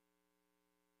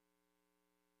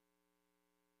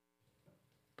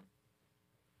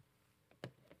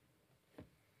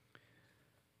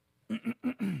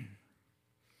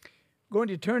Going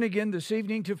to turn again this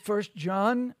evening to 1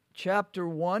 John chapter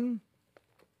 1.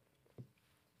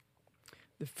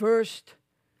 The first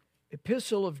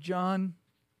epistle of John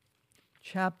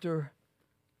chapter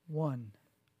 1.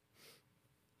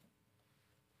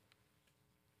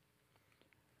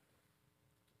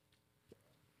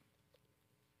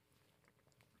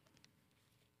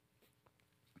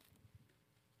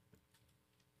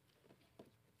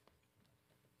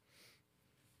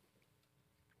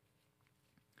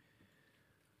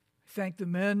 Thank the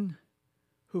men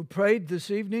who prayed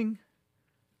this evening.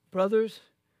 Brothers,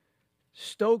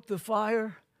 stoke the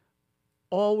fire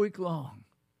all week long,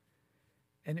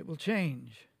 and it will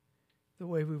change the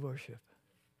way we worship.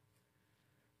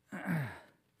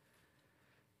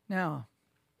 Now,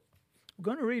 we're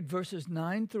going to read verses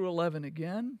 9 through 11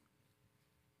 again.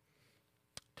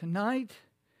 Tonight,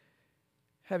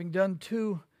 having done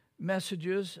 2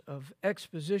 messages of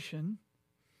exposition,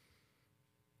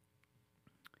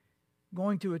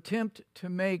 going to attempt to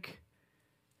make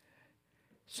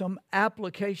some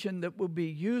application that will be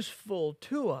useful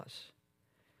to us.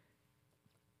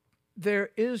 There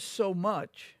is so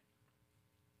much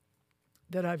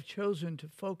that I've chosen to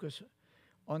focus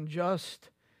on just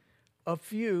a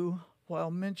few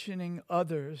while mentioning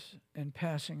others and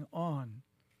passing on.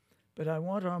 But I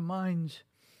want our minds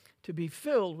to be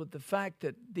filled with the fact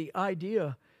that the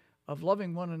idea of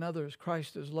loving one another as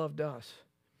Christ has loved us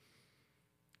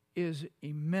is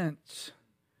immense.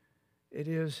 It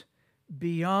is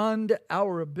beyond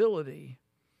our ability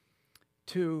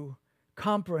to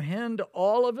comprehend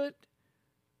all of it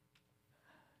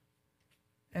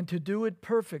and to do it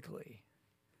perfectly.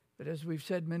 But as we've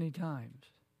said many times,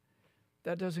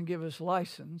 that doesn't give us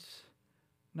license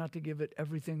not to give it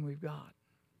everything we've got.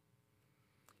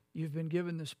 You've been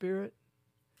given the Spirit.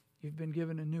 You've been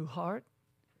given a new heart.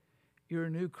 You're a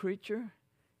new creature.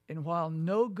 And while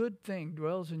no good thing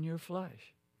dwells in your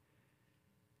flesh,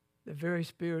 the very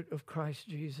Spirit of Christ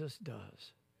Jesus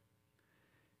does.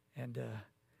 And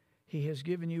He has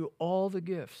given you all the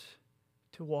gifts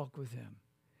to walk with Him.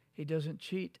 He doesn't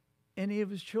cheat any of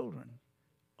His children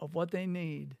of what they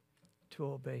need to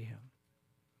obey Him.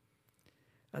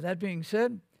 Now, that being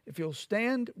said, if you'll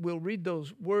stand, we'll read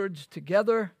those words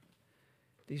together,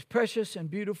 these precious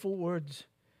and beautiful words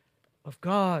of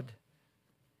God.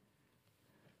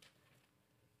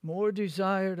 More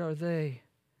desired are they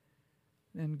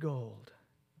than gold,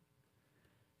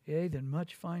 yea, than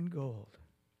much fine gold.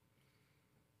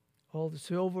 All the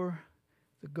silver,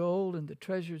 the gold, and the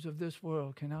treasures of this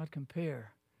world cannot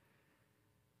compare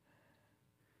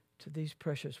to these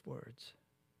precious words.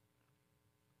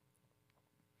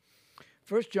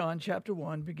 1 John chapter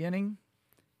 1, beginning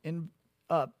in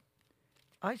up.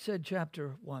 I said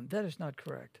chapter 1. That is not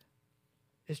correct.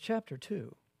 It's chapter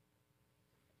 2.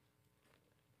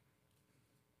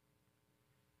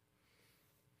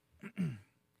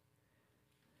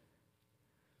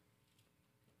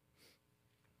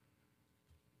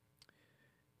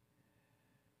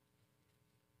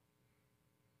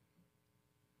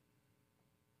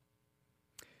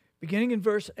 Beginning in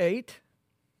verse 8,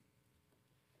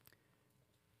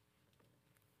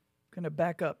 I'm going to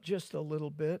back up just a little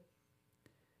bit.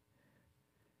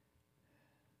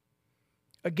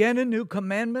 Again, a new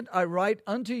commandment I write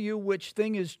unto you, which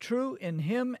thing is true in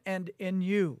Him and in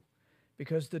you,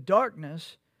 because the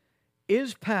darkness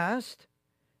is past,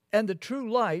 and the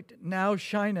true light now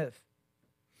shineth.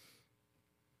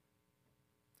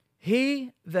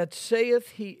 He that saith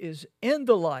he is in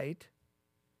the light,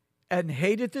 and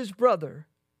hateth his brother,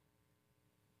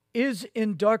 is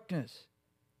in darkness,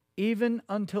 even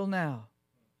until now.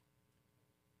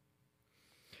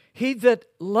 He that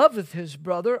loveth his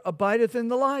brother abideth in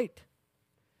the light,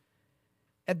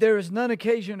 and there is none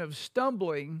occasion of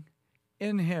stumbling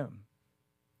in him.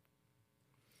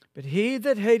 But he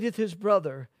that hateth his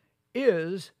brother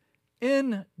is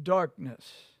in darkness,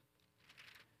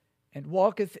 and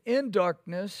walketh in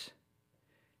darkness,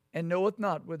 and knoweth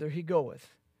not whither he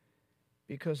goeth,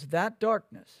 because that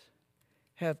darkness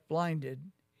hath blinded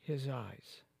his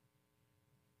eyes.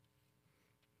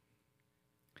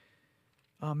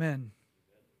 Amen.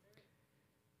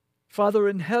 Father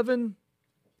in heaven,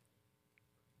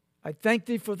 I thank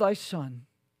Thee for Thy Son.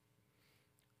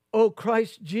 O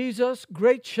Christ Jesus,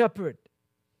 great shepherd,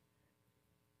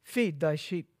 feed Thy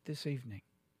sheep this evening.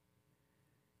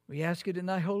 We ask it in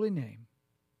Thy holy name.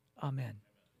 Amen.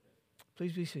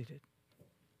 Please be seated.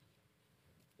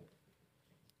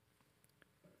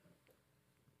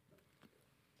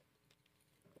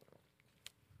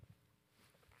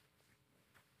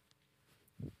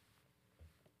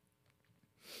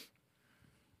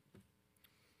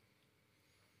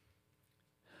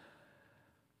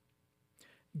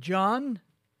 John,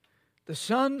 the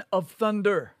son of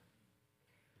thunder,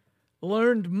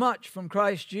 learned much from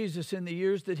Christ Jesus in the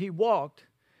years that he walked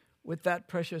with that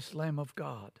precious Lamb of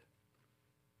God.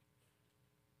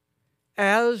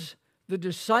 As the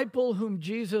disciple whom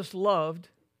Jesus loved,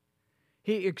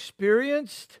 he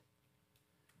experienced,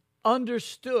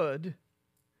 understood,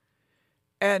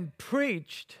 and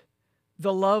preached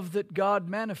the love that God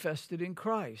manifested in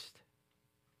Christ.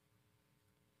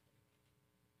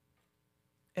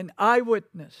 An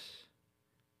eyewitness,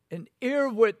 an ear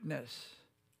witness,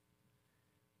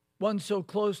 one so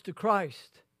close to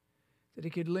Christ that he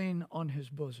could lean on his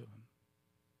bosom.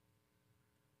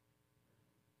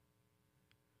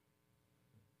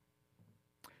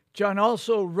 John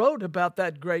also wrote about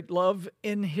that great love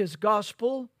in his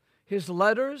gospel, his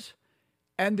letters,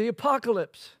 and the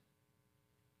apocalypse.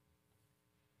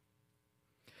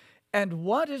 And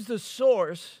what is the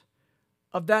source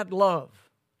of that love?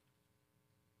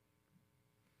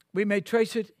 We may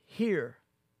trace it here.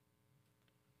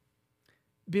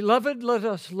 Beloved, let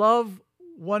us love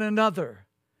one another,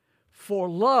 for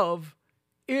love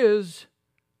is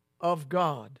of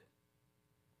God.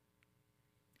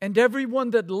 And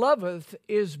everyone that loveth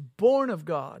is born of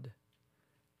God,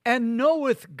 and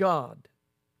knoweth God.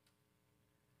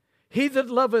 He that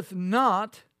loveth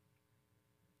not,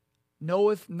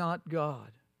 knoweth not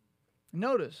God.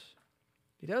 Notice,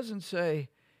 he doesn't say,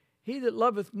 he that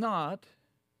loveth not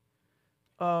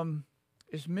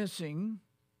is missing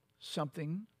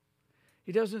something.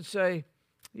 He doesn't say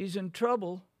he's in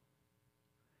trouble.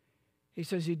 He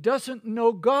says he doesn't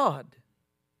know God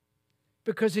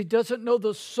because he doesn't know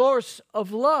the source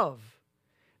of love,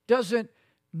 doesn't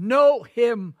know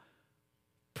him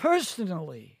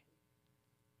personally.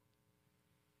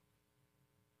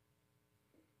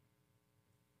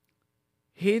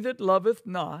 He that loveth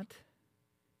not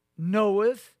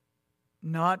knoweth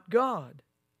not God.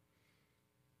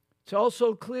 It's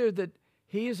also clear that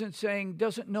he isn't saying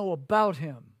doesn't know about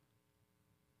him.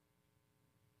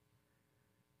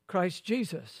 Christ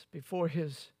Jesus, before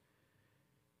his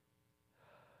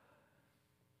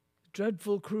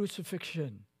dreadful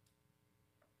crucifixion,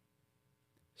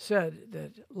 said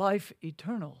that life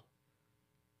eternal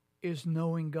is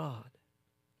knowing God.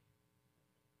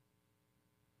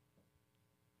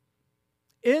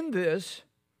 In this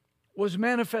was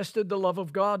manifested the love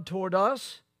of God toward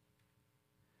us,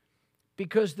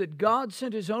 because that God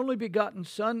sent his only begotten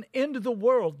Son into the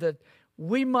world that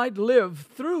we might live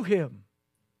through him.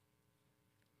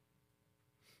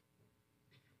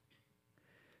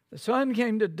 The Son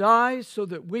came to die so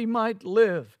that we might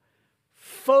live.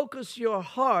 Focus your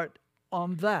heart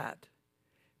on that,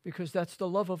 because that's the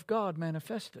love of God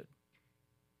manifested.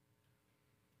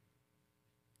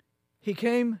 He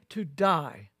came to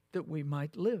die that we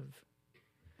might live.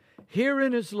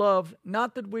 Herein is love,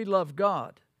 not that we love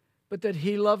God, but that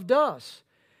he loved us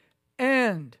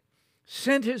and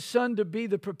sent his Son to be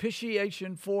the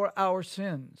propitiation for our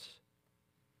sins.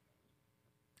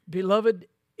 Beloved,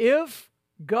 if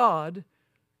God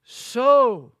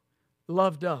so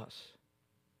loved us,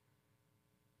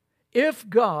 if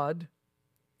God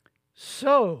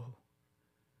so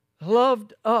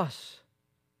loved us,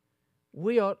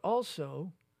 we ought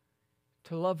also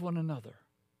to love one another.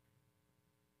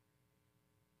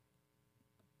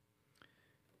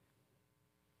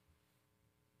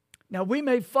 Now, we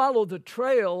may follow the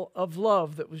trail of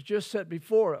love that was just set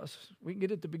before us. We can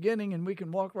get at the beginning and we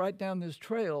can walk right down this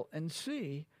trail and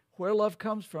see where love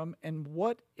comes from and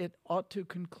what it ought to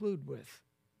conclude with.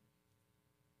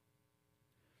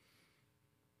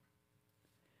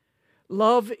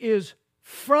 Love is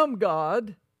from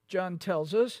God, John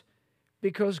tells us,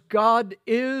 because God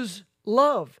is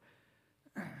love.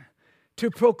 To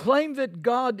proclaim that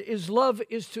God is love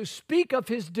is to speak of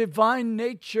his divine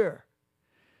nature.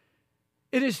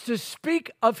 It is to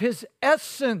speak of his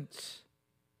essence.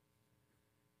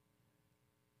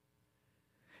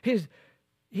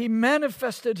 He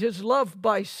manifested his love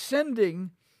by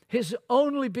sending his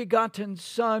only begotten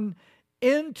Son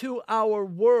into our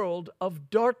world of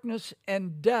darkness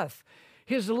and death.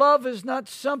 His love is not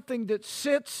something that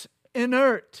sits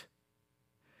inert.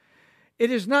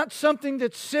 It is not something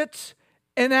that sits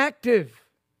inactive.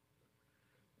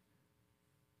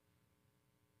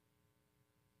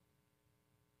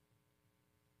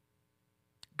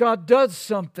 God does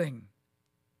something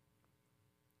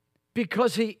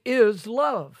because he is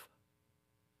love.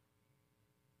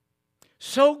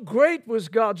 So great was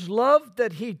God's love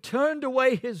that he turned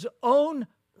away his own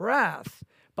wrath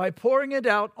by pouring it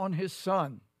out on his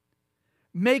Son,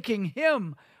 making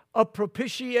him a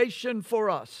propitiation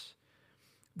for us.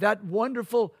 That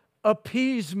wonderful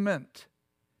appeasement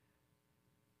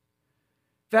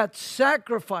that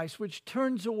sacrifice which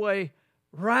turns away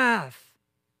wrath.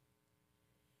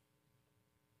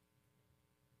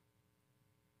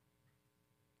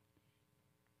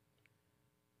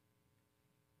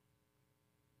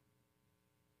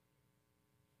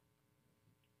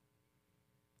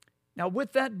 Now,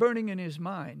 with that burning in his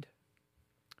mind,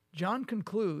 John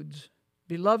concludes,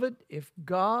 "Beloved, if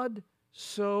God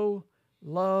so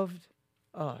loved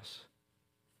us."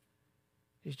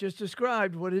 He's just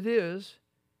described what it is.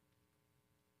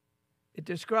 It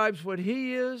describes what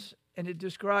he is, and it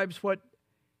describes what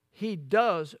he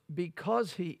does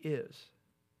because he is.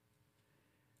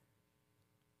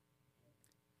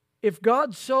 If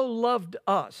God so loved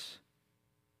us,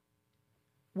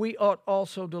 we ought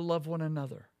also to love one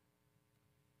another.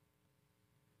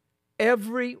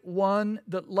 Every one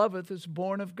that loveth is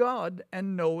born of God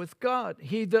and knoweth God.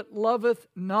 He that loveth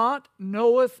not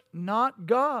knoweth not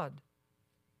God.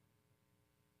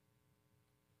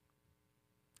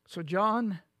 So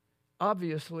John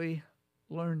obviously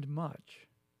learned much.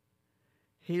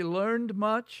 He learned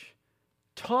much,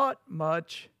 taught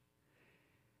much,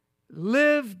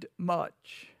 lived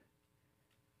much,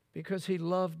 because he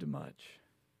loved much.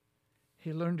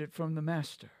 He learned it from the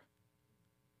Master.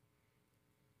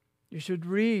 You should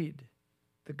read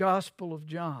the Gospel of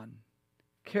John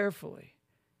carefully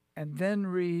and then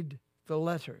read the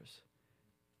letters,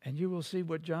 and you will see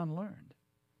what John learned.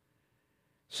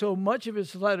 So much of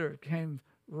his letter came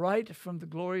right from the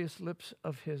glorious lips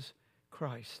of his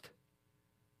Christ.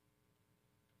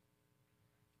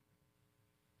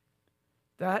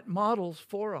 That models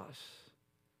for us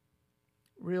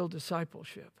real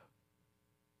discipleship.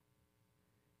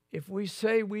 If we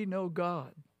say we know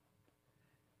God,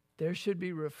 there should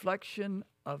be reflection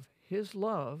of his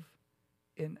love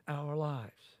in our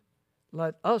lives.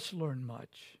 Let us learn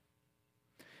much.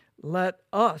 Let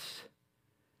us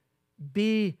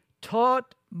be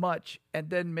taught much, and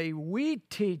then may we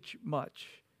teach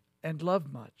much and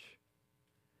love much.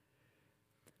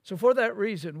 So for that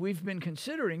reason, we've been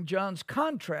considering John's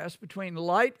contrast between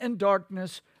light and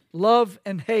darkness, love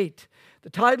and hate. The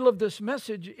title of this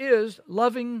message is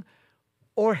Loving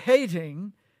or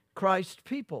Hating Christ's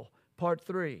People, Part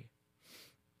 3.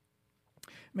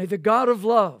 May the God of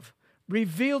love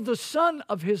reveal the Son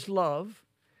of his love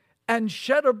and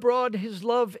shed abroad his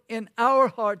love in our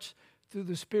hearts through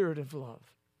the Spirit of love.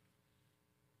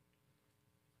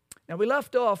 Now, we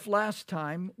left off last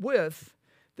time with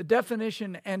the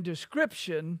definition and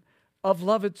description of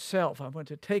love itself. I want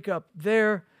to take up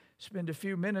there, spend a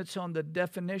few minutes on the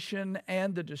definition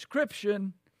and the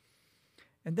description,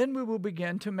 and then we will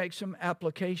begin to make some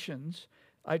applications.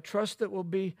 I trust that will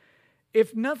be,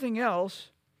 if nothing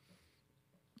else,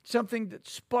 something that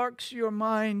sparks your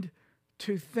mind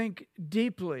to think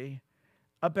deeply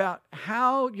about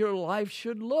how your life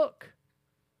should look.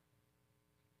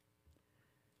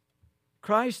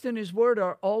 Christ and his word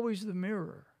are always the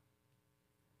mirror.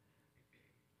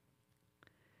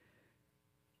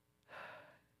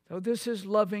 So this is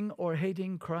Loving or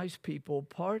Hating Christ's People,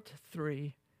 Part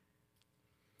 3.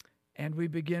 And we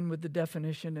begin with the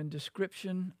definition and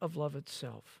description of love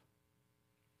itself.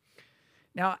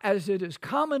 Now, as it is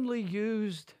commonly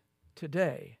used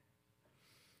today,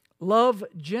 love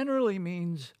generally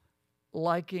means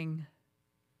liking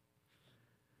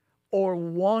or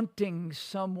wanting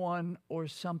someone or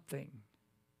something.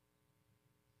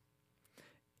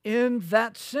 In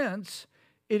that sense,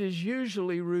 it is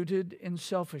usually rooted in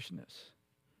selfishness,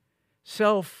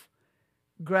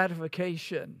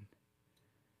 self-gratification,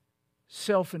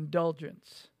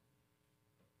 self-indulgence.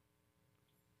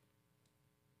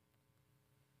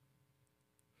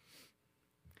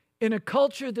 In a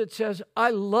culture that says, I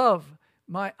love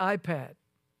my iPad,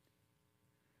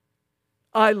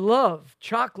 I love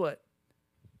chocolate,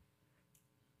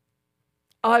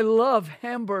 I love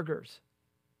hamburgers,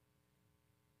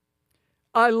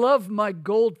 I love my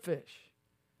goldfish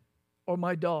or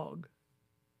my dog,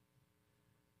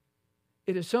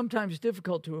 it is sometimes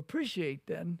difficult to appreciate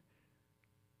then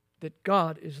that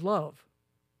God is love.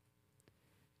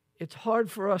 It's hard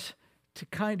for us to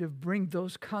kind of bring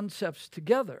those concepts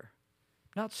together.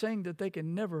 Not saying that they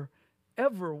can never,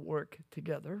 ever work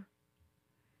together.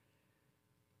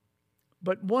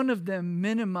 But one of them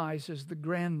minimizes the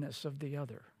grandness of the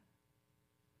other.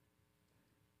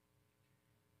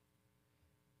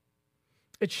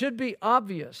 It should be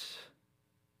obvious.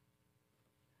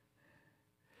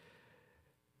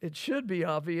 It should be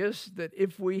obvious that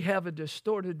if we have a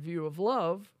distorted view of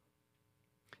love,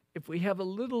 if we have a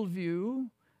little view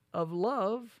of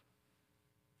love,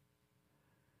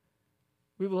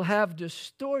 we will have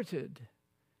distorted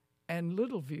and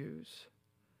little views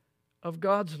of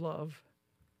God's love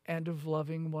and of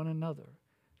loving one another.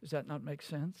 Does that not make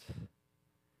sense?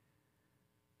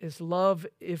 If love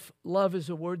is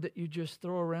a word that you just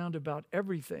throw around about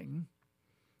everything,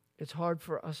 it's hard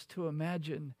for us to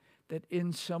imagine that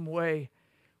in some way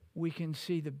we can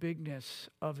see the bigness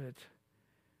of it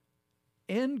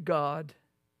in God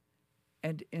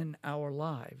and in our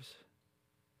lives.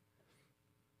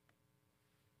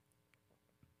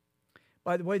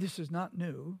 By the way, this is not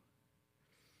new.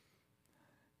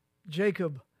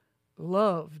 Jacob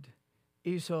loved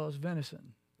Esau's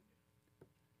venison.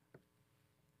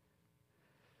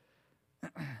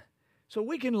 So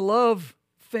we can love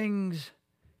things,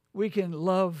 we can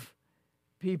love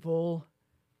people,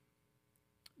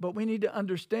 but we need to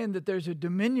understand that there's a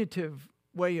diminutive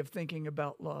way of thinking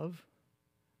about love,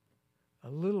 a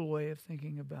little way of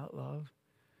thinking about love,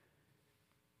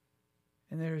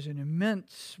 and there's an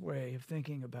immense way of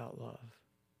thinking about love.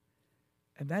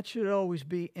 And that should always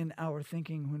be in our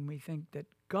thinking when we think that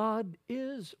God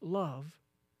is love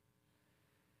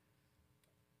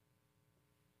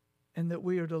and that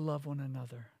we are to love one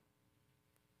another.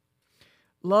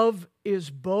 Love is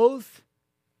both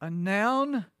a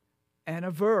noun and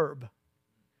a verb,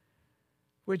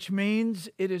 which means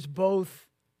it is both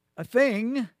a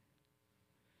thing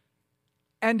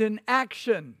and an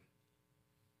action.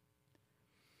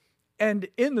 And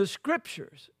in the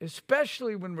Scriptures,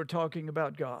 especially when we're talking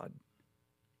about God,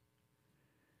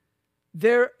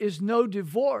 there is no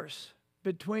divorce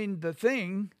between the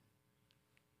thing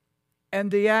and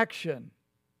the action.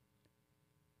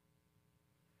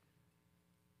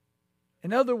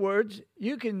 In other words,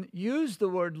 you can use the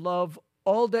word love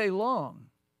all day long,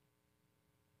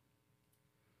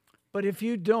 but if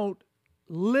you don't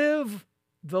live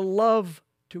the love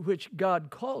to which God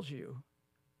calls you,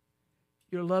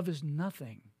 your love is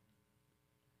nothing.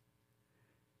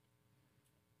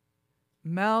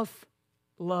 Mouth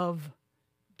love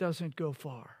doesn't go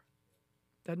far.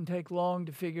 Doesn't take long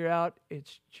to figure out.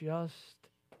 It's just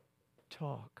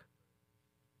talk.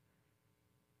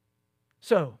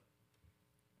 So,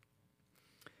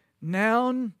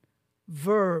 noun,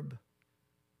 verb,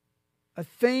 a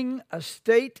thing, a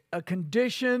state, a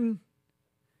condition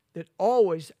that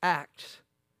always acts,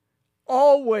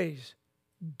 always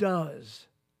does.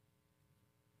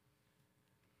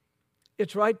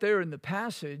 It's right there in the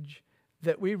passage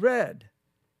that we read.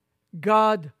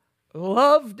 God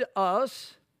loved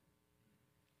us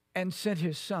and sent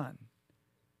His Son.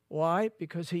 Why?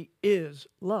 Because He is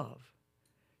love.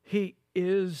 He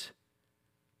is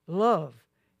love.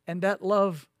 And that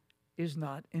love is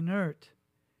not inert.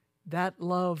 That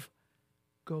love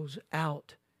goes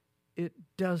out. It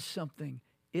does something.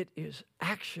 It is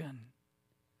action.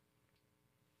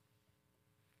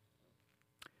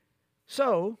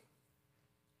 So,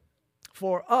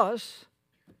 for us,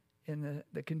 in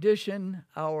the condition,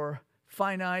 our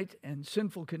finite and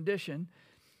sinful condition,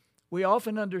 we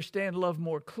often understand love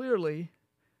more clearly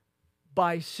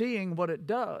by seeing what it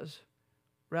does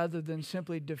rather than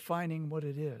simply defining what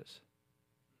it is.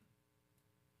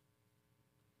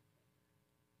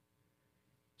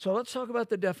 So let's talk about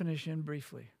the definition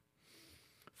briefly.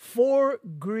 4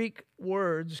 Greek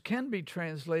words can be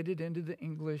translated into the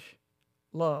English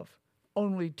love.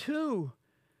 Only 2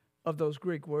 of those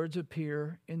Greek words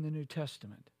appear in the New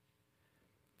Testament.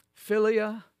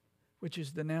 Philia, which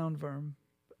is the noun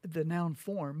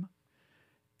form,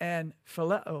 and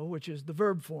phileo, which is the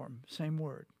verb form, same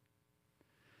word.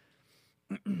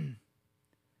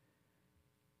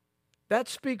 That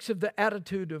speaks of the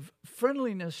attitude of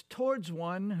friendliness towards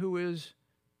one who is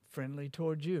friendly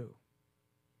towards you.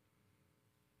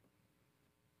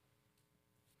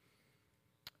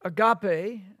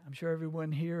 Agape, I'm sure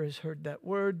everyone here has heard that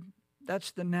word.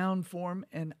 That's the noun form,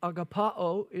 and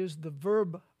agapao is the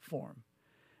verb form.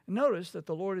 Notice that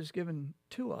the Lord has given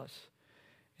to us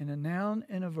in a noun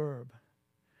and a verb,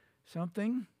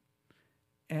 something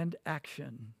and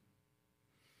action.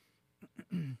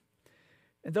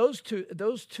 And those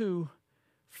two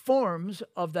forms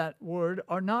of that word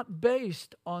are not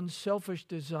based on selfish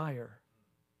desire,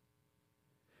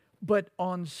 but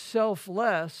on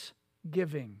selfless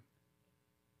giving.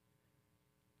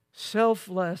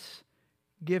 Selfless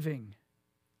giving.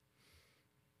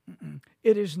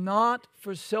 It is not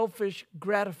for selfish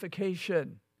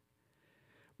gratification,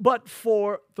 but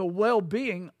for the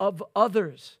well-being of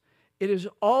others. It is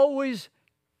always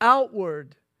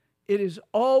outward. It is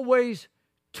always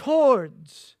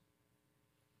towards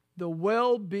the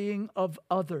well-being of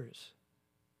others.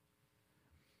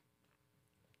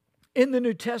 In the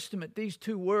New Testament, these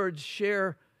two words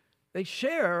share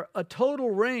a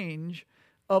total range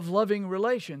of loving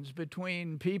relations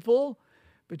between people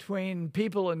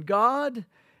and God,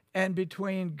 and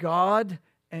between God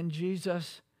and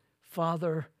Jesus,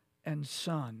 Father and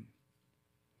Son.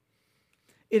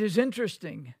 It is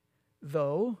interesting,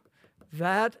 though,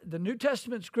 that the New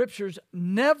Testament scriptures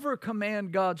never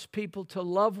command God's people to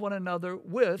love one another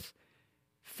with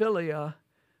philia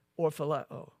or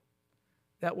phileo.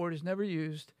 That word is never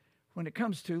used when it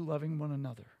comes to loving one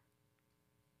another.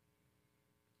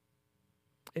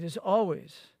 It is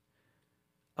always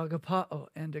agapao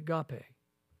and agape.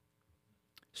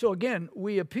 So again,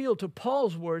 we appeal to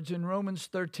Paul's words in Romans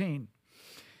 13.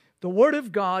 The Word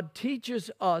of God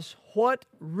teaches us what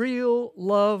real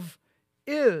love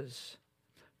is.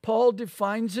 Paul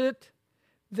defines it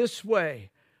this way,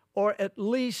 or at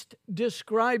least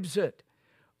describes it.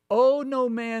 Owe no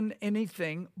man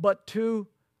anything but to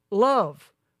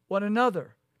love one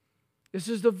another. This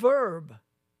is the verb.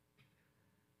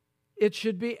 It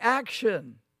should be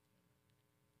action.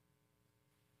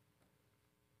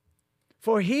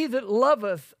 For he that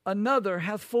loveth another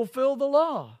hath fulfilled the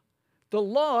law. The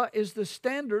law is the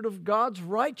standard of God's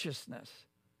righteousness.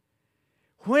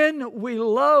 When we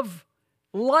love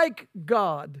like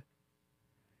God,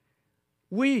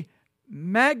 we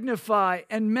magnify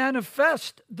and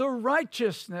manifest the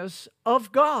righteousness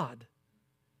of God.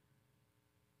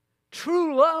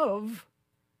 True love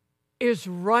is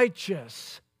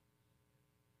righteous.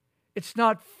 It's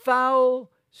not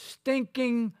foul,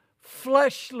 stinking,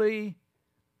 fleshly.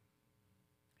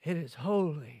 It is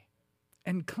holy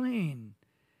and clean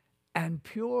and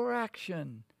pure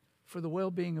action for the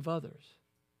well-being of others.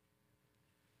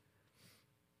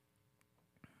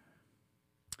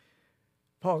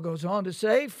 Paul goes on to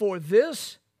say, for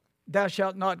this thou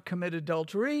shalt not commit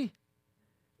adultery,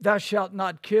 thou shalt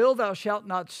not kill, thou shalt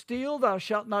not steal, thou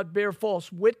shalt not bear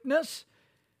false witness,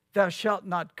 thou shalt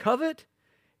not covet.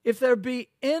 If there be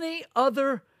any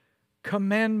other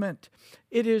commandment,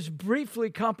 it is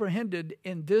briefly comprehended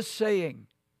in this saying,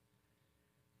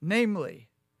 namely,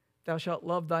 thou shalt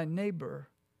love thy neighbor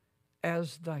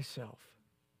as thyself.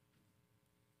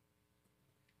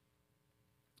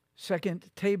 Second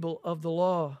table of the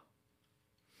law.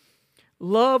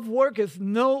 Love worketh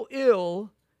no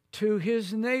ill to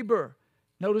his neighbor.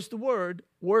 Notice the word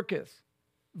worketh.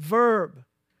 Verb.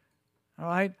 All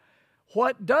right.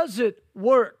 What does it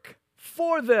work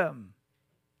for them?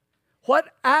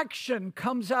 What action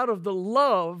comes out of the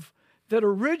love that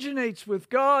originates with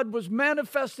God, was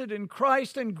manifested in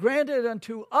Christ, and granted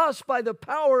unto us by the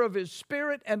power of His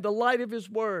Spirit and the light of His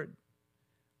Word?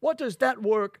 What does that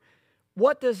work?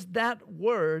 What does that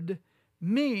word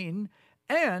mean?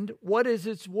 And what is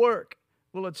its work?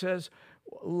 Well, it says,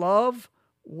 love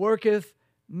worketh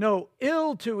no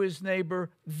ill to his neighbor.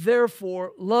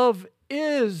 Therefore, love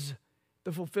is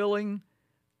the fulfilling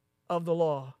of the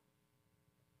law.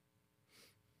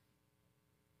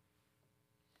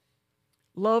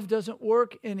 Love doesn't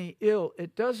work any ill.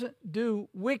 It doesn't do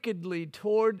wickedly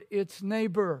toward its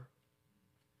neighbor.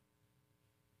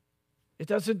 It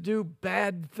doesn't do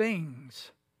bad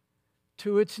things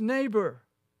to its neighbor.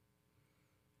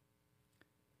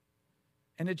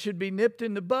 And it should be nipped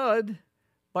in the bud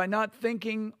by not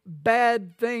thinking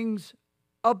bad things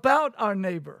about our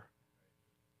neighbor.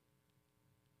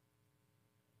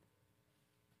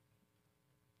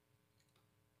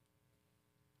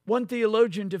 One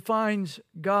theologian defines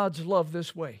God's love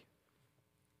this way.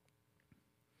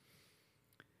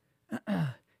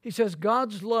 He says,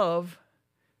 God's love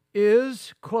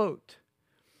is, quote,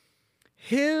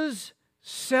 His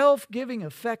self-giving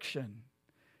affection.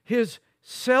 His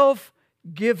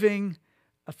self-giving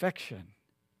affection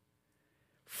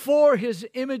for His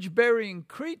image-bearing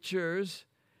creatures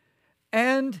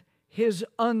and His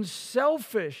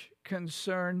unselfish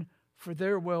concern for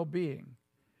their well-being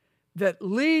that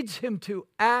leads Him to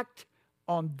act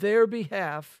on their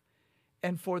behalf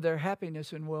and for their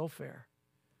happiness and welfare.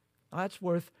 That's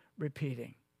worth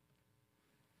repeating.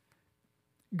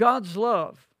 God's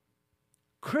love,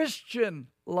 Christian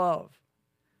love,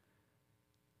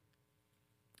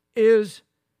 is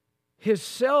His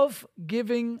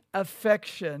self-giving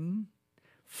affection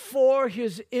for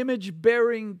His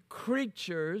image-bearing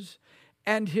creatures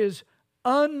and His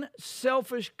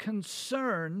unselfish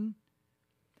concern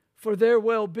for their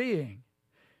well-being.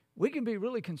 We can be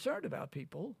really concerned about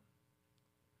people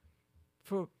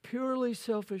for purely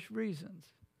selfish reasons.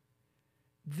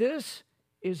 This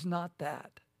is not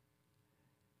that.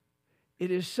 It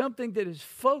is something that is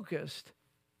focused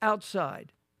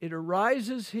outside. It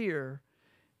arises here.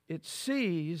 It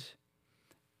sees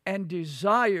and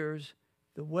desires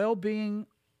the well-being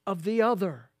of the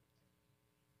other.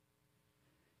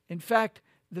 In fact,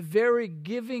 the very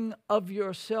giving of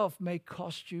yourself may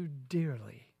cost you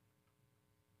dearly.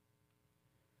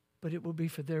 But it will be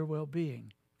for their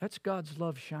well-being. That's God's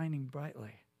love shining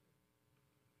brightly.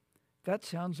 That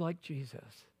sounds like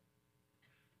Jesus.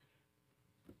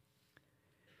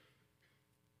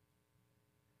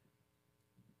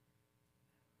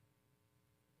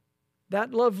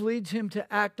 That love leads him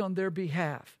to act on their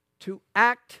behalf,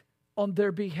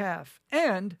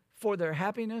 and for their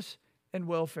happiness and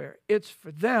welfare. It's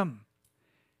for them.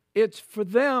 It's for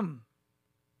them.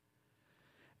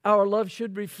 Our love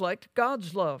should reflect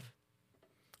God's love.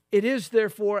 It is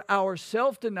therefore our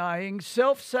self-denying,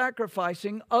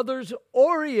 self-sacrificing,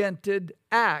 others-oriented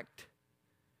act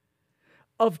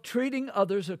of treating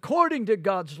others according to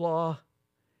God's law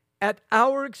at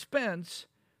our expense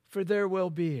for their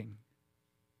well-being.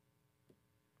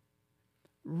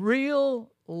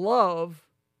 Real love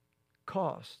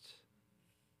costs.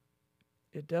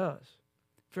 It does.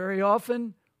 Very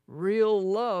often, real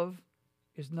love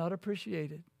is not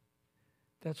appreciated.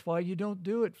 That's why you don't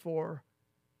do it for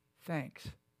thanks.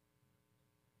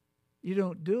 You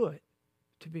don't do it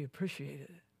to be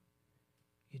appreciated.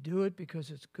 You do it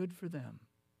because it's good for them.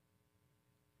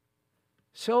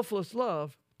 Selfless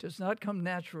love does not come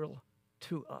natural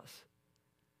to us.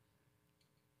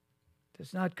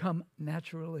 Does not come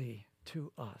naturally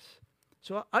to us.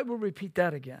 So I will repeat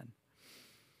that again.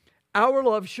 Our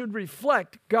love should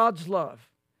reflect God's love.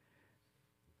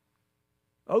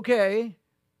 Okay,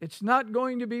 it's not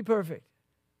going to be perfect.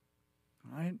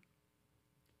 All right?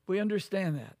 We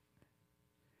understand that.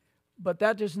 But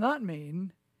that does not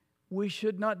mean we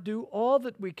should not do all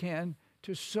that we can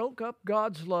to soak up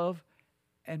God's love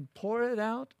and pour it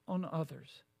out on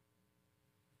others.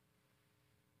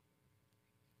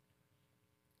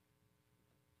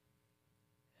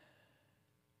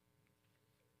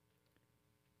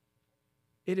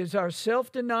 It is our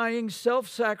self-denying,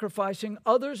 self-sacrificing,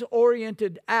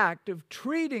 others-oriented act of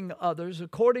treating others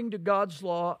according to God's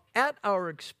law at our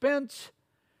expense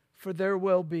for their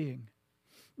well-being.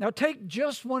 Now take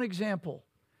just one example.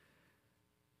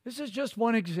 This is just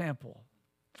one example.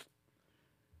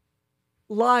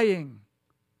 Lying.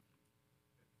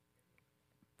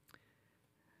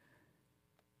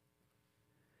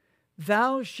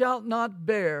 Thou shalt not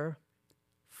bear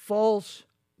false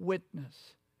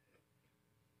witness.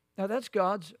 Now that's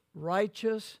God's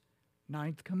righteous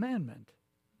ninth commandment.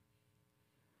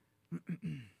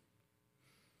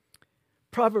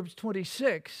 Proverbs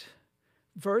 26,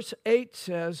 verse 8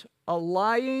 says, a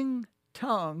lying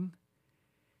tongue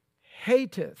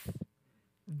hateth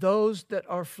those that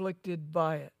are afflicted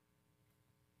by it.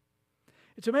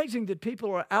 It's amazing that people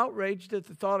are outraged at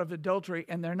the thought of adultery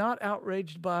and they're not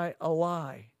outraged by a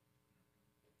lie.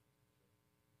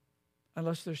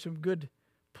 Unless there's some good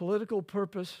political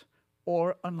purpose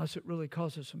or unless it really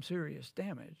causes some serious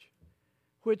damage,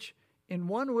 which in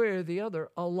one way or the other,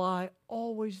 a lie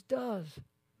always does.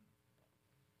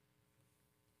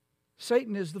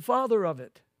 Satan is the father of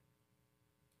it.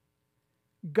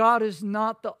 God is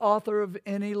not the author of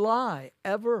any lie,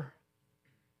 ever.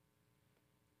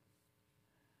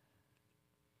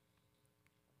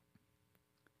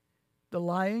 The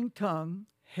lying tongue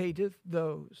hateth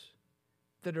those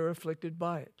that are afflicted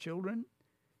by it. Children,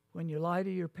 when you lie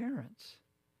to your parents,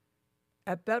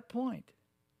 at that point,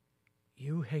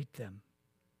 you hate them.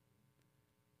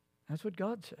 That's what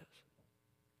God says.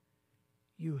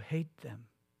 You hate them.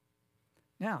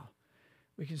 Now,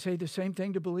 we can say the same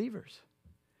thing to believers.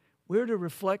 We're to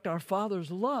reflect our Father's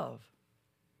love.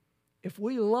 If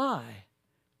we lie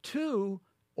to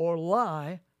or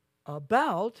lie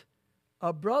about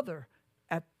a brother,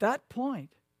 at that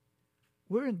point,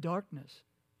 we're in darkness.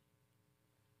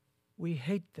 We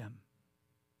hate them.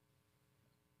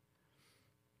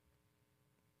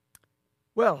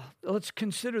 Well, let's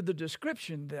consider the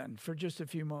description then for just a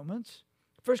few moments.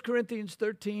 1 Corinthians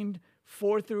 13,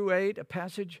 4 through 8, a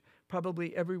passage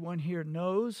probably everyone here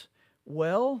knows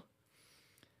well.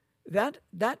 That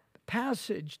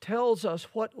passage tells us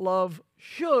what love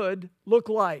should look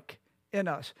like in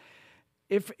us.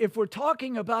 If we're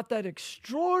talking about that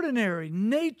extraordinary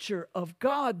nature of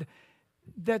God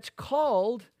that's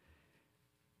called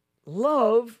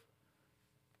love,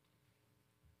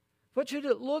 what should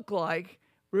it look like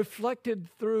reflected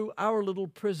through our little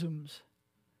prisms?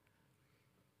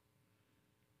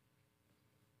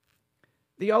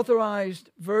 The Authorized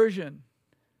Version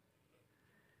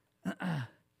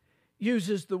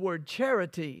uses the word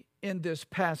charity in this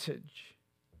passage.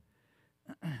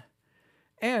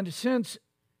 And since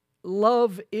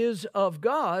love is of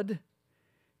God,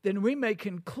 then we may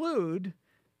conclude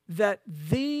that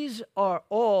these are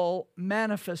all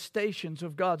manifestations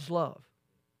of God's love.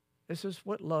 This is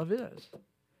what love is.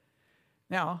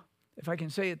 Now, if I can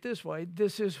say it this way,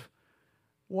 this is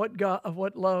what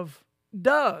love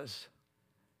does.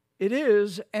 It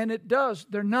is and it does.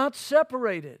 They're not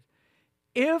separated.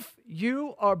 If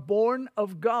you are born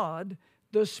of God,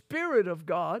 the Spirit of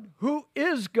God, who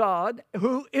is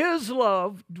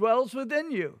love, dwells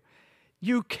within you.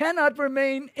 You cannot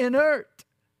remain inert.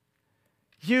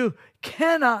 You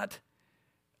cannot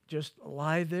just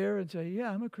lie there and say,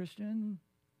 yeah, I'm a Christian,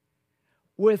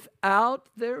 without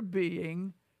there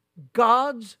being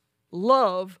God's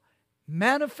love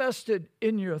manifested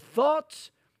in your thoughts,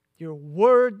 your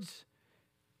words,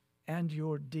 and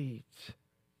your deeds.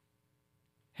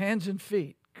 Hands and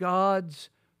feet, God's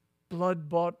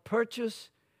blood-bought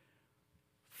purchase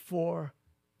for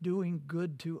doing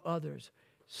good to others,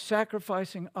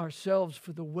 sacrificing ourselves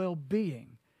for the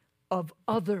well-being of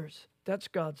others. That's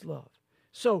God's love.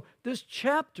 So this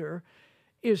chapter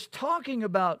is talking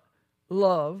about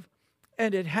love,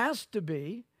 and it has to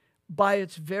be, by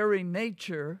its very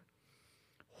nature,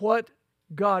 what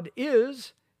God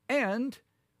is and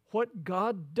what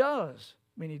God does.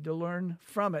 We need to learn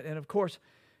from it. And of course,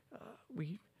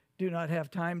 we do not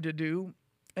have time to do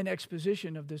an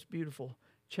exposition of this beautiful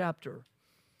chapter.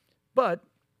 But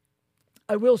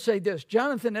I will say this.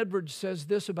 Jonathan Edwards says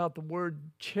this about the word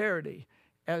charity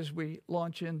as we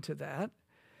launch into that.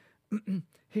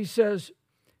 He says,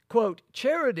 quote,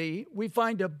 charity we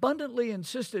find abundantly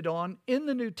insisted on in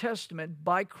the New Testament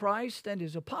by Christ and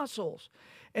his apostles.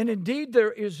 And indeed,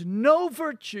 there is no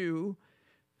virtue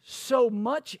so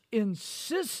much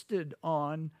insisted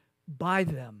on by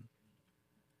them.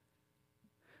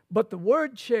 But the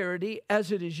word charity,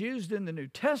 as it is used in the New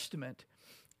Testament,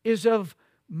 is of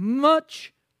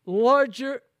much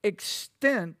larger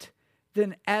extent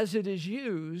than as it is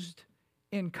used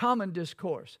in common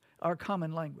discourse, our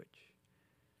common language.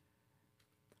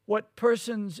 What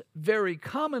persons very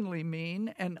commonly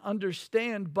mean and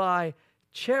understand by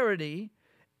charity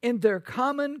in their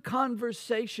common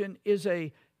conversation is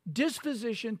a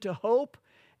disposition to hope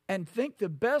and think the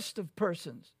best of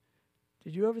persons.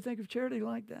 Did you ever think of charity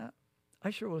like that? I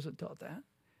sure wasn't taught that.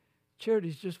 Charity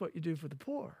is just what you do for the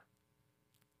poor.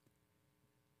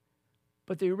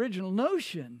 But the original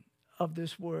notion of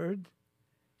this word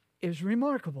is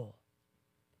remarkable.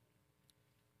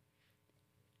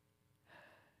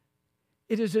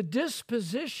 It is a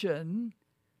disposition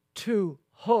to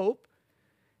hope.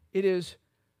 It is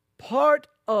part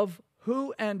of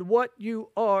who and what you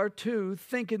are to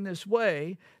think in this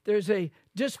way. There's a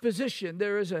disposition.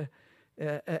 There is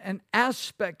an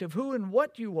aspect of who and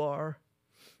what you are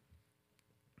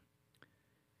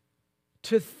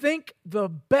to think the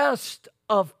best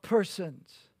of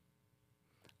persons.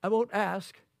 I won't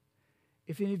ask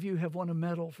if any of you have won a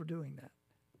medal for doing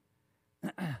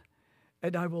that.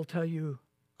 And I will tell you,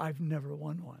 I've never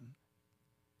won one.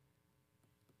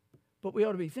 But we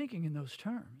ought to be thinking in those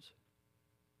terms.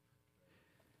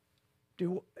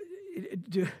 Do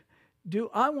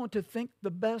I want to think the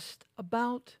best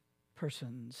about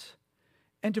persons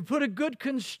and to put a good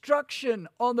construction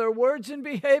on their words and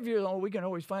behavior? Oh, we can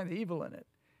always find the evil in it.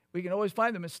 We can always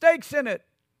find the mistakes in it.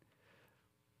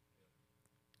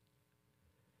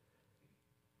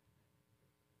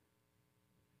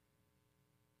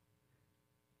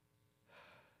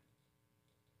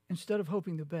 Instead of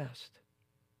hoping the best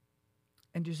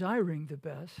and desiring the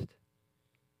best,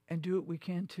 and do what we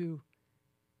can to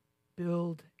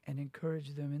build and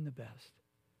encourage them in the best.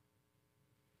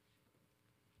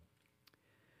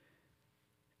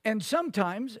 And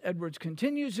sometimes, Edwards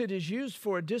continues, it is used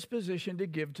for a disposition to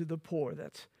give to the poor.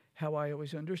 That's how I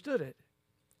always understood it.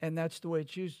 And that's the way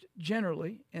it's used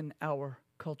generally in our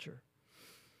culture.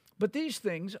 But these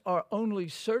things are only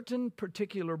certain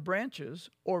particular branches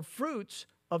or fruits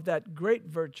of that great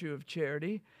virtue of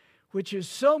charity, which is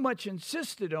so much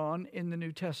insisted on in the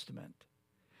New Testament.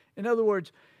 In other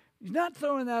words, he's not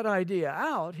throwing that idea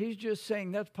out. He's just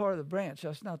saying that's part of the branch.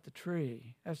 That's not the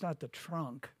tree. That's not the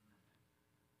trunk.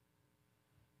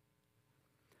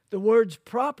 The word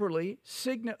properly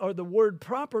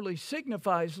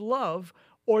signifies love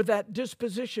or that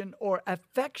disposition or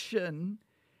affection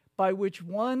by which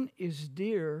one is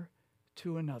dear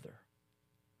to another.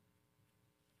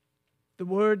 The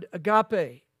word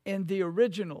agape in the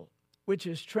original, which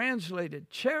is translated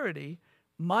charity,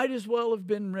 might as well have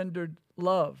been rendered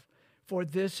love, for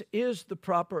this is the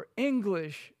proper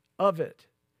English of it.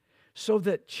 So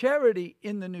that charity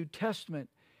in the New Testament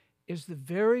is the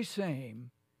very same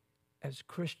as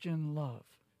Christian love.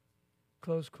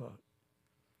 Close quote.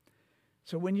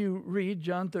 So when you read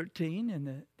John 13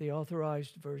 in the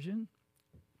authorized version,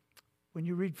 when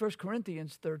you read 1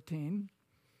 Corinthians 13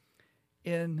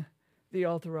 in the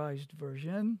authorized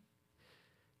version,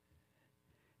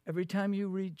 every time you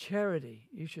read charity,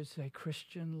 you should say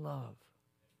Christian love.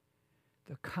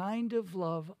 The kind of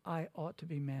love I ought to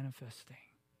be manifesting.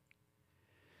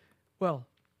 Well,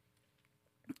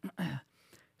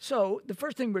 so the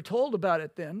first thing we're told about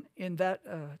it then in that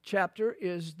chapter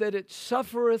is that it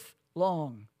suffereth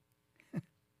long.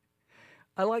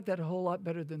 I like that a whole lot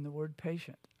better than the word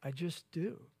patient. I just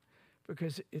do,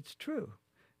 because it's true.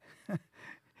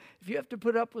 If you have to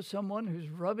put up with someone who's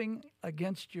rubbing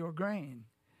against your grain,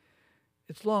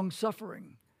 it's long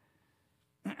suffering.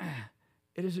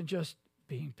 It isn't just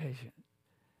being patient.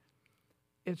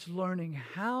 It's learning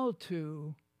how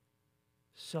to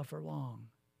suffer long.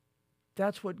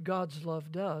 That's what God's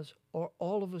love does, or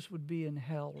all of us would be in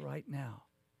hell right now.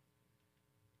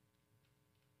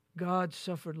 God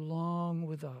suffered long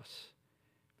with us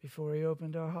before he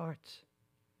opened our hearts.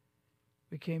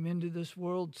 We came into this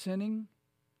world sinning.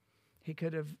 He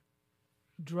could have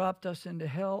dropped us into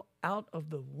hell out of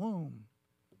the womb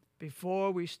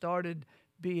before we started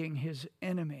being his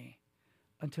enemy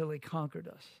until he conquered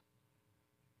us.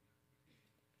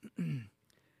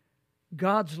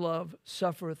 God's love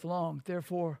suffereth long,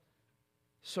 therefore,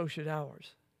 so should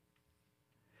ours.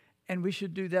 And we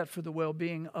should do that for the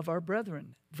well-being of our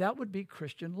brethren. That would be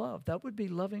Christian love. That would be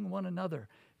loving one another,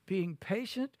 being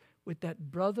patient with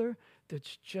that brother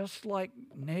that's just like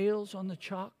nails on the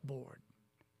chalkboard.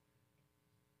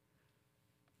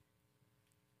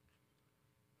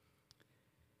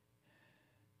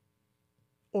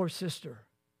 Or sister.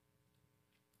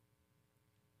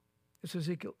 This is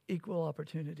equal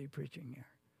opportunity preaching here.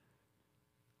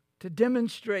 To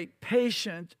demonstrate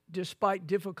patience despite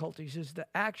difficulties is the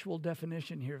actual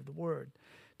definition here of the word.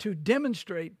 To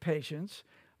demonstrate patience,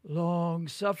 long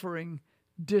suffering,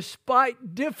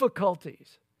 despite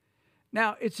difficulties.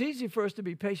 Now, it's easy for us to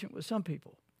be patient with some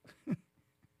people.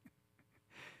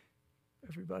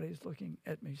 Everybody's looking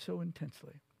at me so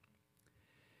intensely.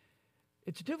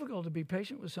 It's difficult to be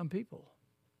patient with some people.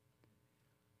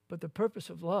 But the purpose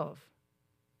of love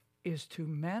is to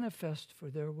manifest for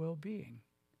their well-being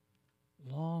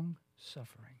long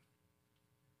suffering.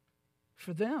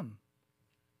 For them,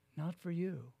 not for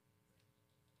you.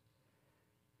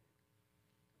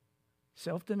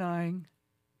 Self-denying,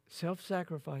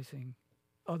 self-sacrificing,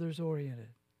 others-oriented.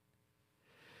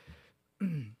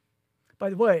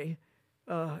 By the way,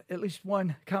 at least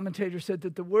one commentator said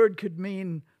that the word could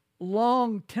mean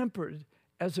long-tempered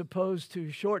as opposed to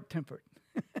short-tempered.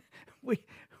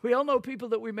 We all know people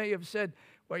that we may have said,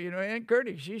 well, you know, Aunt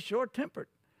Gertie, she's short-tempered.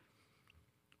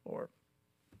 Or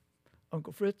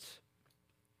Uncle Fritz.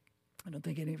 I don't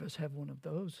think any of us have one of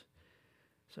those.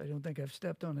 So I don't think I've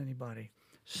stepped on anybody.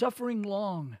 Suffering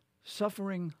long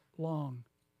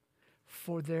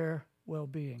for their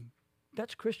well-being.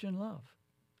 That's Christian love.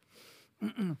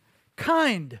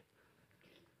 Kind.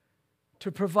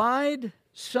 To provide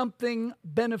something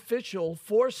beneficial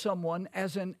for someone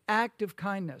as an act of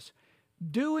kindness.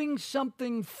 Doing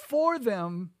something for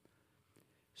them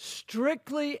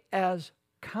strictly as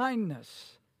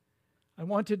kindness. I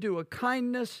want to do a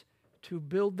kindness to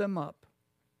build them up.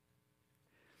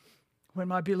 When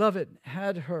my beloved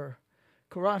had her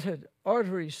carotid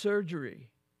artery surgery,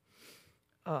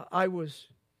 I was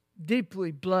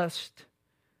deeply blessed,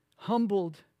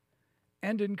 humbled,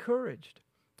 and encouraged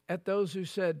at those who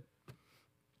said,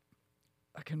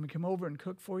 can we come over and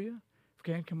cook for you? If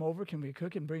we can't come over, can we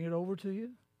cook and bring it over to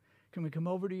you? Can we come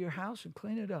over to your house and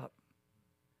clean it up?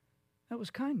 That was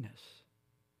kindness.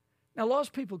 Now,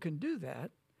 lost people can do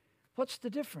that. What's the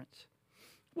difference?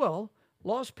 Well,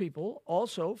 lost people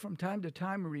also from time to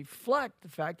time reflect the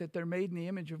fact that they're made in the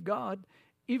image of God,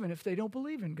 even if they don't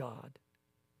believe in God.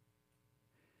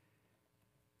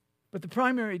 But the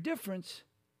primary difference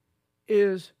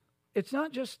is it's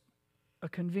not just a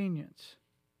convenience,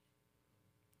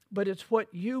 but it's what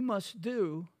you must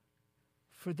do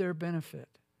for their benefit.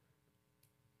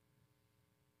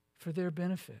 For their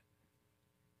benefit.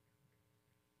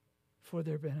 For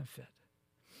their benefit.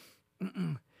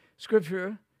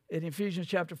 Scripture in Ephesians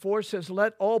chapter 4 says,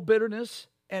 let all bitterness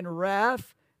and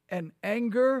wrath and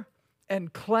anger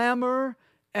and clamor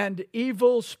and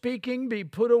evil speaking be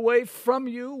put away from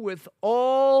you with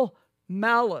all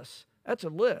malice. That's a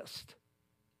list.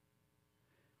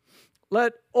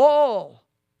 Let all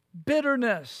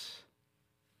bitterness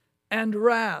and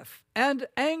wrath and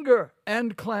anger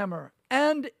and clamor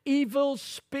and evil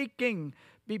speaking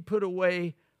be put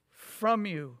away from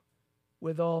you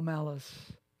with all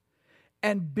malice.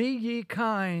 And be ye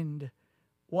kind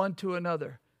one to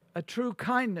another. A true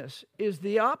kindness is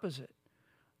the opposite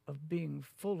of being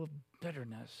full of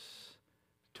bitterness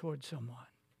toward someone.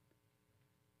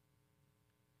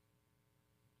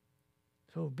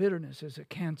 So bitterness is a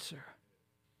cancer.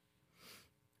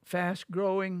 Fast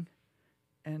growing,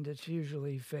 and it's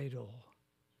usually fatal.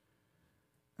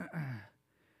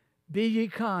 Be ye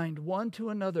kind one to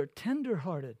another,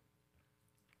 tender-hearted,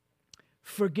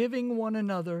 forgiving one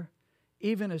another,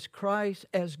 even as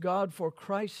God for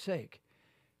Christ's sake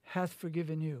hath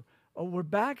forgiven you. Oh, we're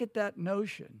back at that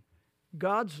notion.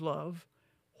 God's love,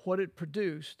 what it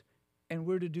produced, and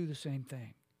we're to do the same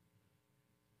thing.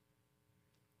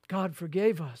 God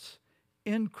forgave us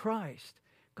in Christ.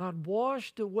 God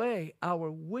washed away our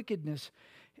wickedness,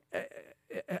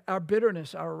 our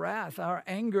bitterness, our wrath, our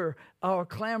anger, our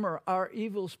clamor, our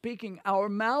evil speaking, our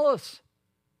malice.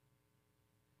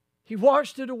 He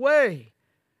washed it away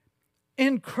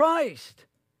in Christ.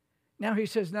 Now he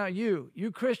says, now you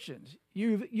Christians,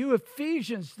 you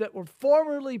Ephesians that were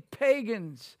formerly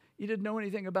pagans, you didn't know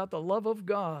anything about the love of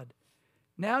God.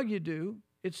 Now you do.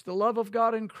 It's the love of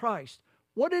God in Christ.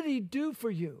 What did he do for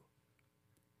you?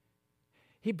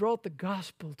 He brought the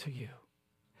gospel to you.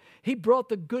 He brought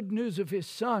the good news of his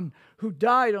Son who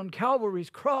died on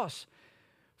Calvary's cross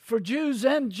for Jews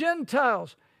and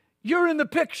Gentiles. You're in the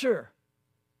picture.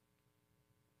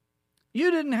 You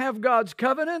didn't have God's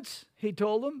covenants, he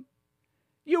told them.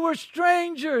 You were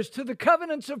strangers to the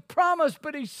covenants of promise,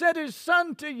 but he sent his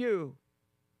Son to you.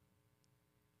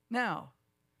 Now,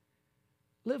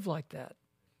 live like that.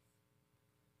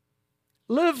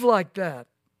 Live like that.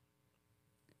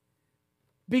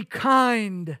 Be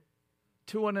kind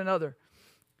to one another,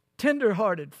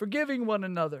 tender-hearted, forgiving one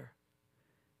another,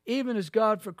 even as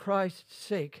God for Christ's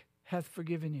sake hath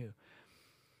forgiven you.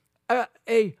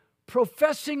 A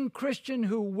professing Christian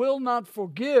who will not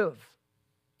forgive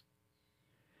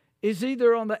is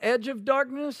either on the edge of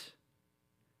darkness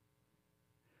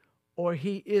or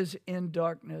he is in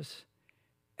darkness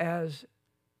as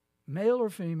male or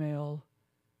female,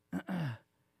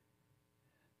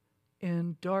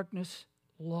 in darkness,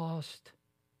 lost,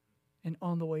 and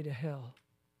on the way to hell,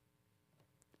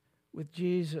 with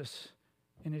Jesus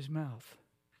in his mouth,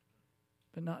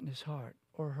 but not in his heart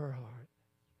or her heart.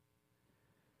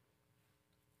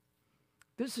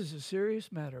 This is a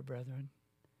serious matter, brethren.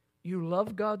 You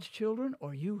love God's children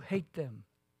or you hate them.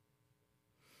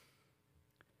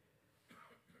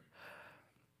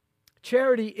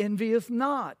 Charity envieth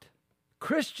not.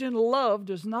 Christian love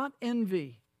does not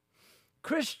envy.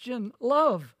 Christian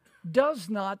love does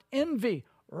not envy.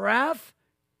 Wrath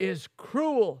is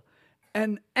cruel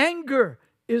and anger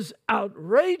is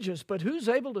outrageous. But who's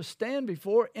able to stand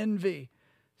before envy?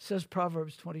 Says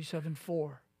Proverbs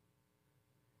 27:4.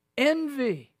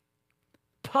 Envy.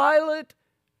 Pilate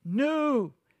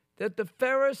knew that the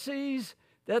Pharisees,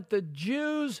 that the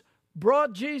Jews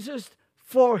brought Jesus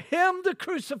for him to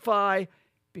crucify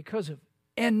because of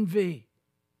envy.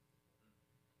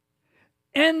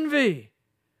 Envy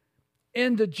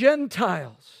in the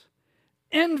Gentiles,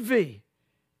 envy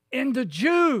in the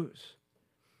Jews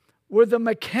were the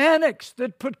mechanics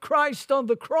that put Christ on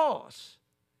the cross.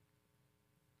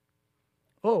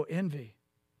 Oh, envy.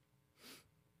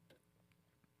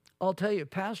 I'll tell you,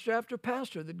 pastor after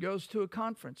pastor that goes to a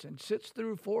conference and sits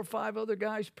through 4 or 5 other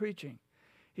guys preaching,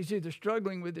 he's either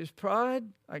struggling with his pride,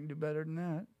 I can do better than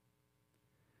that,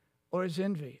 or his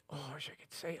envy. Oh, I wish I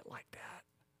could say it like that.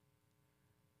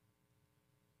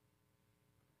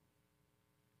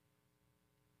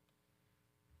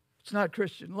 It's not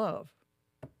Christian love.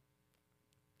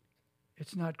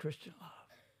 It's not Christian love.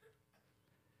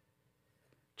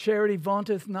 Charity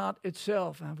vaunteth not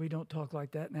itself. And we don't talk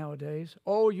like that nowadays.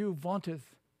 Oh, you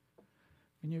vaunteth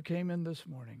when you came in this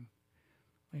morning.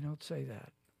 We don't say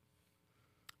that.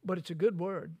 But it's a good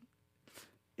word.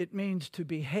 It means to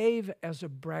behave as a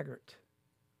braggart.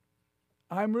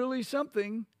 I'm really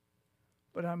something,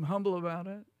 but I'm humble about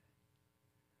it.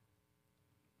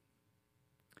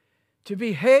 To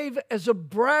behave as a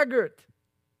braggart.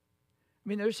 I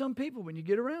mean, there's some people, when you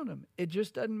get around them, it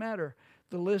just doesn't matter.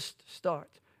 The list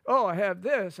starts. Oh, I have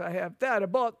this, I have that, I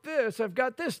bought this, I've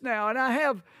got this now, and I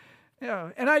have,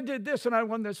 and I did this, and I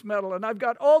won this medal, and I've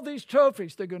got all these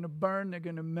trophies. They're going to burn, they're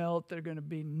going to melt, they're going to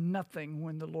be nothing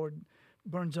when the Lord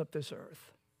burns up this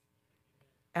earth.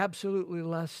 Absolutely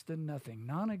less than nothing,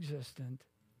 non-existent,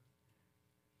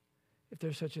 if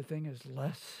there's such a thing as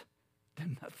less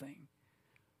than nothing.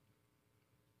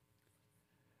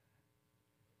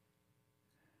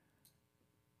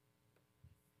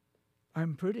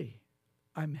 I'm pretty.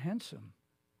 I'm handsome.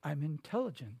 I'm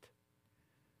intelligent.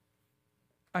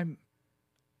 I'm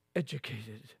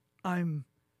educated. I'm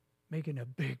making a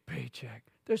big paycheck.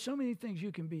 There's so many things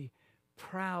you can be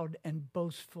proud and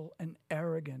boastful and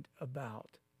arrogant about.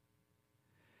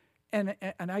 And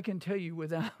I can tell you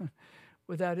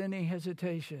without any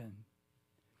hesitation,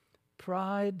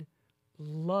 pride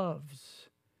loves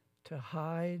to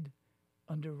hide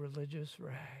under religious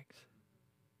rags.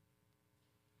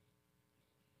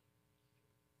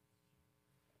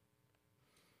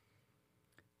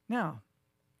 Now,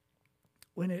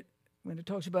 when it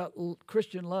talks about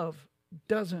Christian love,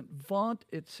 doesn't vaunt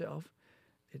itself,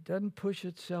 it doesn't push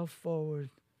itself forward.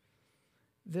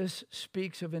 This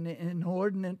speaks of an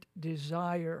inordinate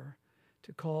desire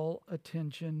to call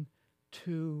attention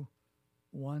to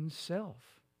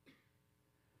oneself.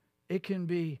 It can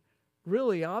be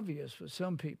really obvious with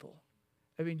some people.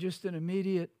 I mean, just an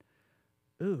immediate,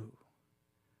 ooh.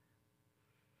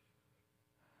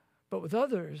 But with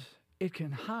others, it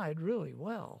can hide really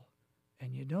well.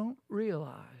 And you don't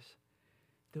realize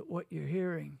that what you're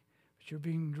hearing, but you're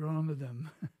being drawn to them,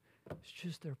 it's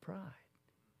just their pride.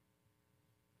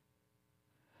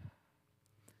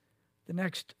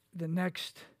 The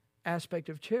next aspect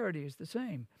of charity is the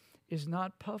same, is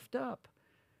not puffed up.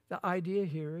 The idea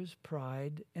here is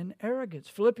pride and arrogance.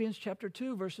 Philippians chapter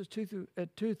 2, verses 2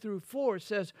 through 4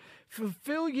 says,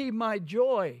 fulfill ye my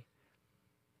joy.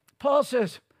 Paul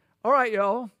says, all right,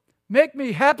 y'all, make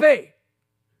me happy.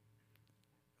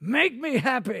 Make me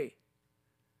happy.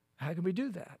 How can we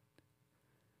do that?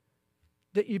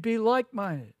 That you be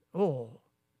like-minded. Oh.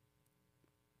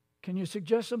 Can you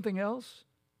suggest something else?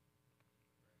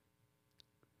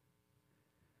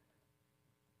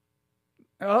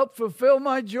 Fulfill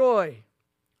my joy.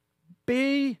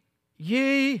 Be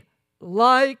ye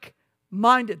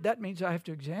like-minded. That means I have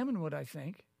to examine what I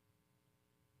think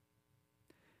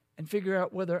and figure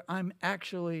out whether I'm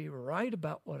actually right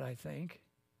about what I think.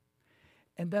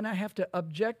 And then I have to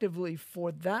objectively,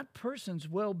 for that person's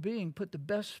well-being, put the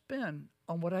best spin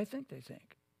on what I think they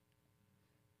think.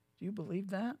 Do you believe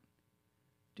that?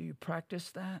 Do you practice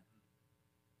that?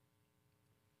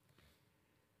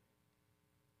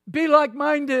 Be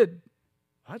like-minded.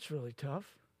 That's really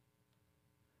tough.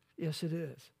 Yes, it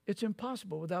is. It's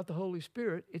impossible without the Holy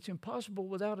Spirit. It's impossible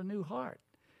without a new heart.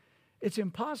 It's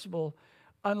impossible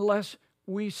unless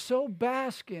we so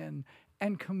bask in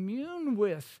and commune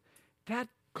with that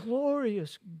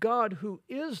glorious God who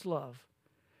is love.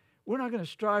 We're not going to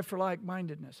strive for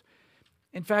like-mindedness.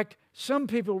 In fact, some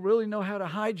people really know how to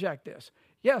hijack this.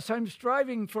 Yes, I'm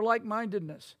striving for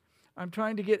like-mindedness. I'm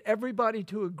trying to get everybody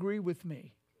to agree with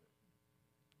me.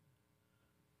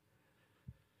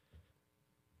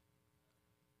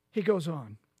 He goes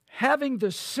on, having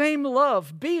the same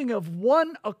love, being of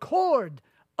one accord,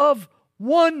 of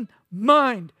one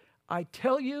mind. I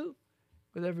tell you,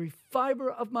 with every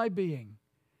fiber of my being,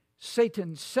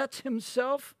 Satan sets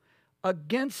himself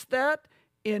against that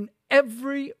in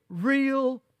every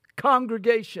real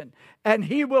congregation. And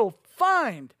he will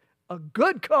find a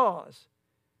good cause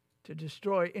to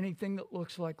destroy anything that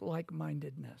looks like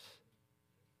like-mindedness.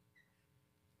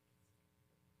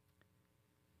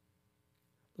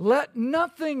 Let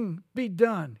nothing be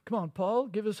done. Come on, Paul,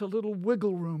 give us a little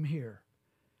wiggle room here.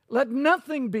 Let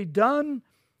nothing be done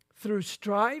through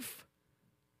strife,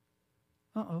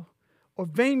 or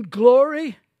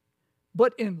vainglory,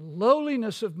 but in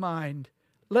lowliness of mind.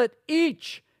 Let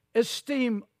each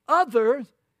esteem others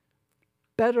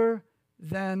better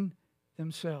than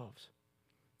themselves.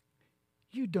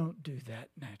 You don't do that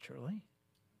naturally.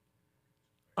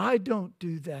 I don't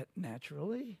do that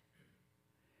naturally.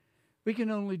 We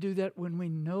can only do that when we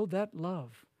know that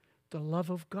love, the love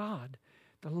of God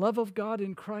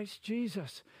in Christ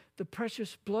Jesus, the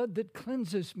precious blood that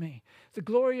cleanses me, the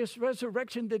glorious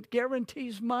resurrection that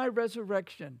guarantees my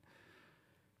resurrection,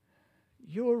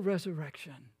 your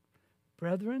resurrection.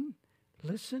 Brethren,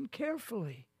 listen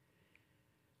carefully.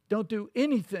 Don't do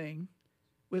anything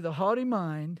with a haughty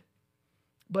mind,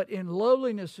 but in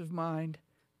lowliness of mind,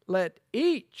 let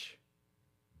each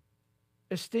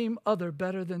esteem other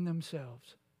better than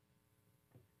themselves.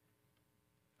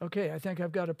 Okay, I think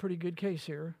I've got a pretty good case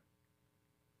here.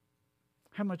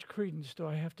 How much credence do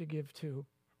I have to give to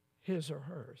his or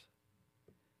hers?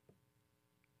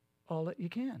 All that you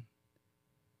can.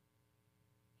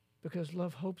 Because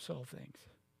love hopes all things,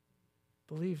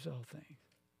 believes all things,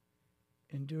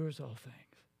 endures all things.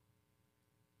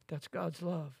 That's God's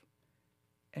love,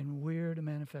 and we're to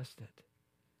manifest it.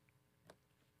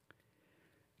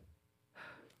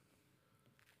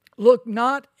 Look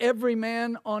not every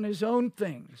man on his own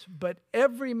things, but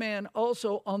every man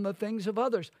also on the things of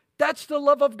others. That's the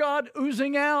love of God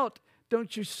oozing out.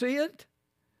 Don't you see it?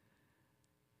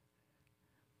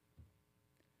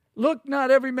 Look not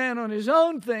every man on his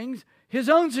own things, his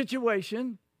own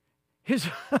situation, his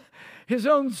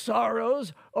own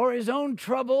sorrows, or his own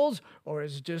troubles, or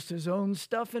just his own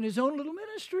stuff in his own little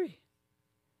ministry.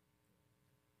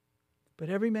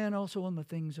 But every man also on the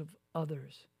things of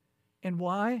others. And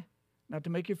why? Not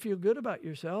to make you feel good about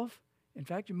yourself. In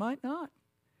fact, you might not.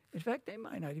 In fact, they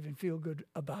might not even feel good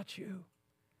about you.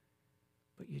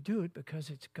 But you do it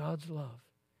because it's God's love.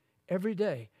 Every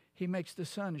day, He makes the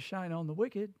sun shine on the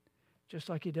wicked, just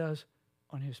like He does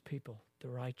on His people, the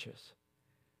righteous.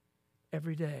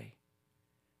 Every day.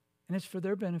 And it's for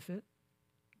their benefit.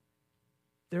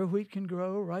 Their wheat can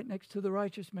grow right next to the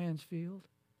righteous man's field.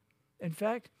 In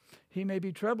fact, He may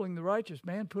be troubling the righteous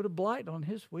man, put a blight on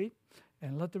his wheat,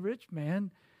 and let the rich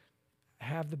man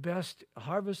have the best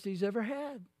harvest he's ever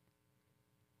had.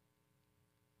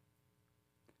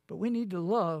 But we need to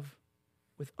love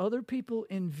with other people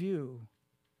in view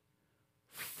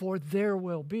for their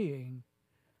well-being,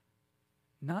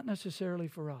 not necessarily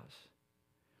for us.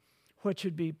 What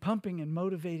should be pumping and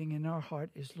motivating in our heart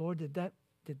is, Lord, did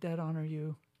that honor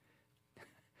you?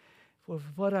 For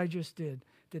what I just did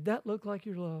that look like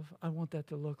your love? I want that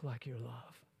to look like your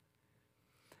love.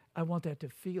 I want that to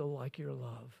feel like your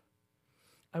love.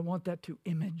 I want that to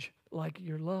image like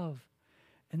your love.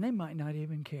 And they might not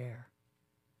even care.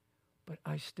 But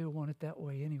I still want it that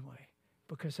way anyway,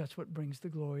 because that's what brings the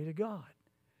glory to God.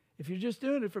 If you're just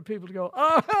doing it for people to go,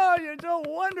 oh, you're so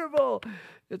wonderful,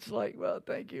 it's like, well,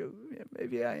 thank you. Yeah,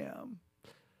 maybe I am.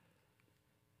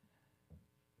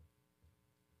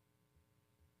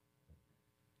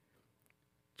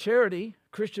 Charity,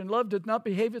 Christian love, does not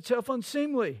behave itself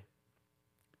unseemly.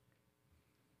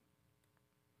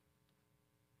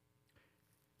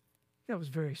 That was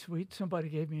very sweet. Somebody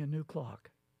gave me a new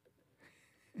clock.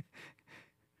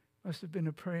 Must have been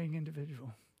a praying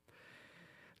individual.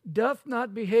 Doth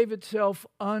not behave itself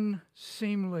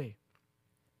unseemly.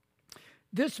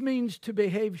 This means to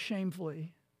behave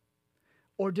shamefully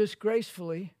or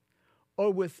disgracefully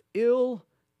or with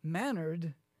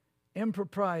ill-mannered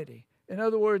impropriety. In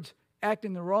other words,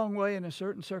 acting the wrong way in a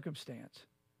certain circumstance.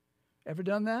 Ever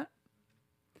done that?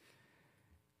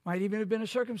 Might even have been a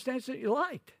circumstance that you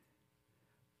liked.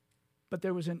 But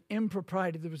there was an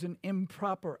impropriety, there was an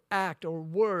improper act or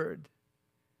word.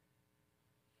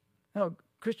 No,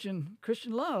 Christian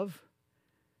love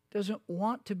doesn't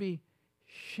want to be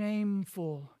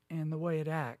shameful in the way it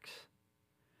acts,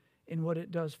 in what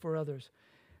it does for others.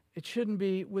 It shouldn't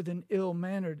be with an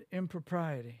ill-mannered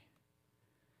impropriety.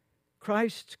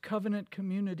 Christ's covenant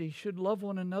community should love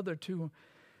one another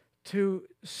to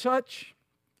such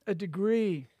a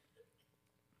degree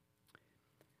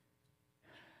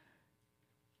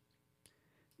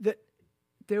that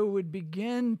there would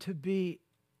begin to be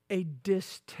a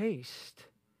distaste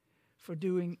for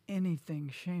doing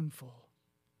anything shameful.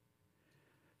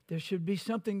 There should be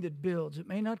something that builds. It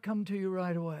may not come to you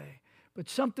right away, but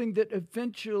something that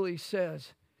eventually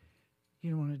says, you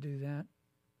don't want to do that.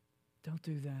 Don't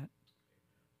do that.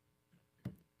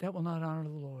 That will not honor the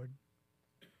Lord.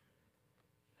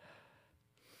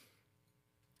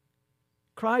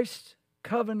 Christ's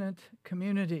covenant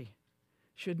community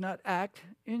should not act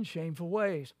in shameful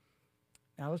ways.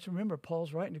 Now let's remember,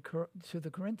 Paul's writing to the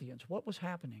Corinthians. What was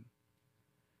happening?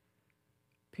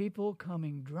 People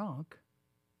coming drunk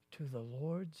to the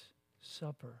Lord's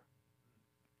Supper.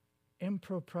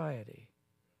 Impropriety.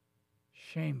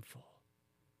 Shameful.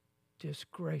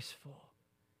 Disgraceful.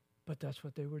 But that's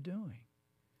what they were doing.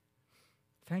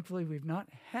 Thankfully, we've not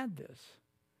had this.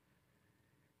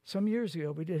 Some years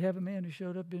ago, we did have a man who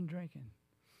showed up been drinking.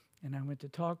 And I went to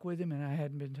talk with him, and I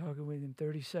hadn't been talking with him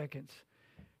 30 seconds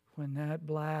when that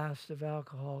blast of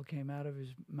alcohol came out of his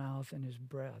mouth and his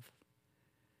breath.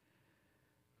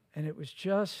 And it was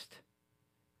just,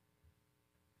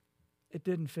 it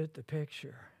didn't fit the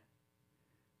picture.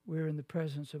 We're in the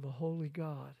presence of a holy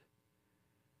God.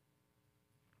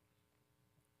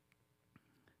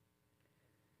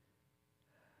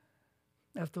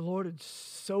 If the Lord had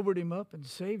sobered him up and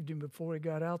saved him before he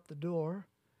got out the door,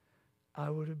 I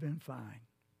would have been fine.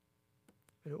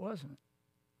 But it wasn't.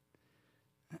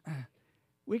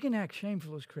 We can act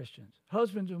shameful as Christians.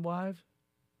 Husbands and wives,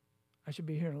 I should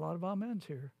be hearing a lot of amens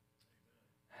here.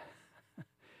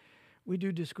 We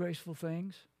do disgraceful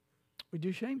things. We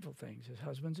do shameful things as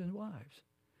husbands and wives.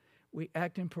 We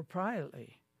act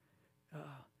improprietely,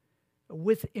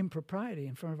 with impropriety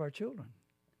in front of our children.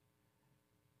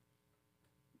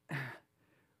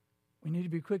 We need to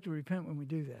be quick to repent when we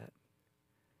do that.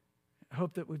 I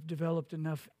hope that we've developed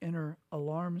enough inner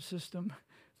alarm system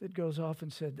that goes off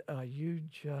and said, you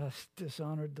just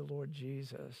dishonored the Lord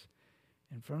Jesus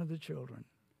in front of the children.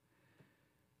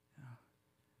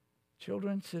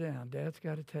 Children, sit down. Dad's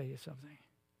got to tell you something.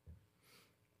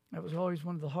 That was always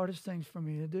one of the hardest things for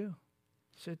me to do.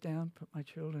 Sit down, put my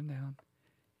children down,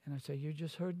 and I say, you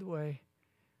just heard the way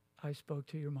I spoke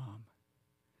to your mom.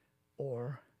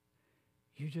 Or,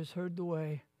 you just heard the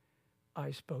way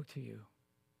I spoke to you.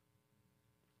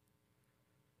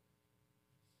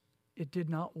 It did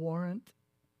not warrant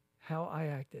how I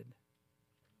acted.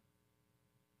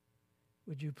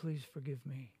 Would you please forgive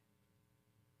me?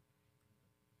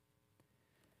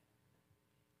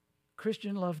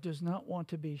 Christian love does not want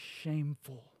to be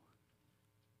shameful.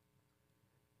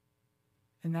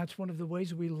 And that's one of the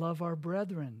ways we love our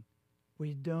brethren.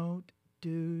 We don't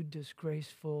do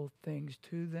disgraceful things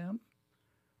to them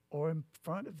or in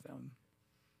front of them,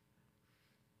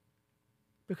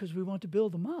 because we want to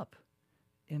build them up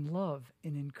in love,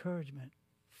 in encouragement,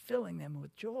 filling them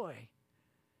with joy.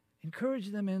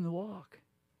 Encourage them in the walk.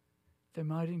 They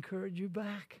might encourage you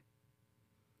back.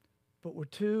 But we're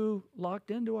too locked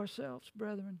into ourselves,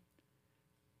 brethren.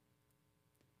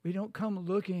 We don't come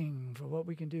looking for what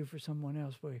we can do for someone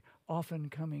else. We're often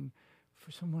coming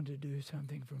for someone to do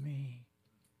something for me.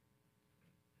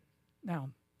 Now,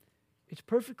 it's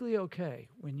perfectly okay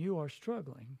when you are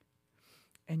struggling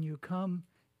and you come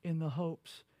in the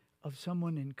hopes of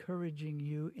someone encouraging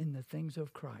you in the things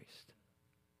of Christ.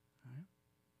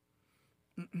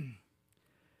 Right?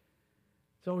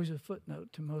 There's always a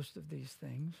footnote to most of these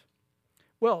things.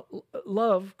 Well,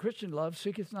 love, Christian love,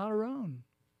 seeketh not her own.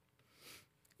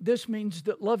 This means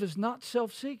that love is not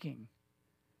self-seeking.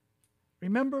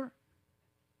 Remember,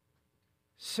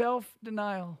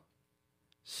 self-denial,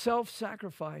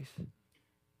 self-sacrifice,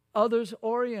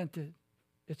 others-oriented.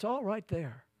 It's all right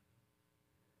there.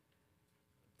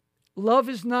 Love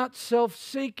is not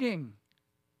self-seeking.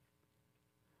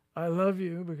 I love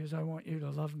you because I want you to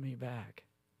love me back.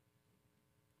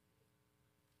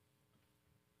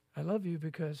 I love you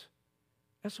because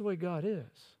that's the way God is.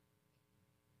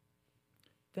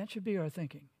 That should be our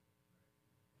thinking.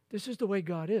 This is the way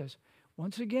God is.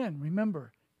 Once again,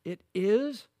 remember, it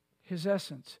is His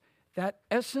essence. That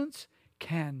essence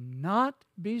cannot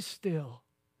be still.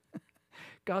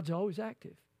 God's always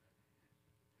active.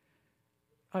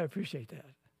 I appreciate that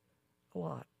a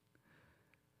lot.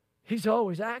 He's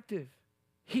always active.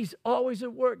 He's always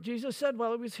at work. Jesus said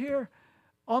while He was here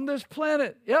on this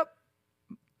planet, yep,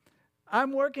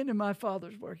 I'm working and my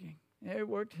Father's working. He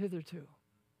worked hitherto.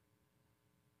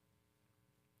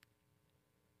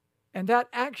 And that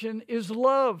action is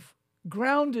love,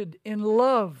 grounded in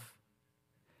love.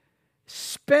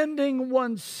 Spending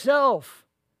oneself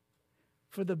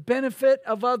for the benefit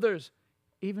of others,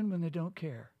 even when they don't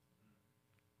care.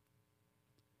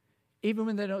 Even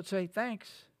when they don't say thanks.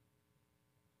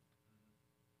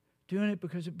 Doing it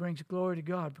because it brings glory to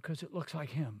God, because it looks like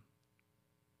Him.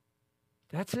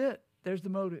 That's it. There's the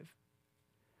motive.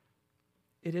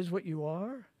 It is what you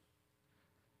are.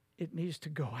 It needs to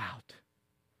go out.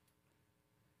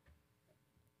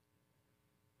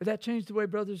 Would that change the way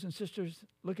brothers and sisters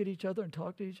look at each other and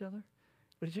talk to each other?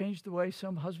 Would it change the way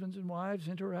some husbands and wives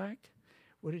interact?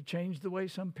 Would it change the way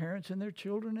some parents and their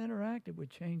children interact? It would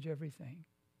change everything.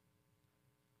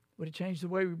 Would it change the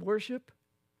way we worship?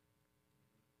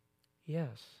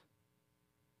 Yes.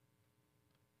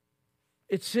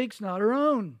 It seeks not her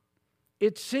own.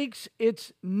 It seeks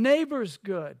its neighbor's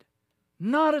good,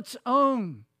 not its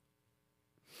own.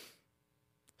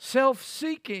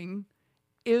 Self-seeking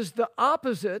is the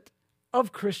opposite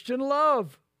of Christian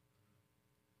love.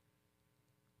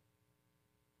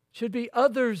 Should be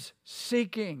others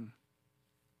seeking.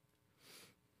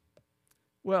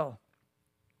 Well,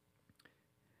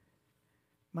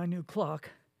 my new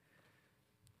clock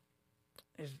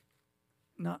is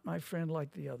not my friend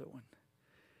like the other one.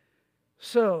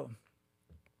 So,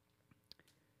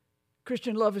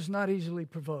 Christian love is not easily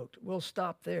provoked. We'll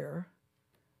stop there.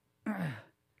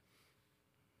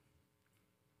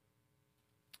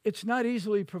 It's not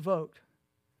easily provoked.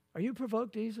 Are you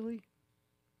provoked easily?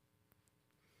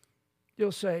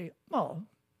 You'll say, well,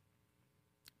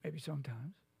 maybe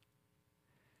sometimes.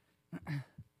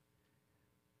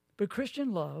 But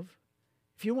Christian love,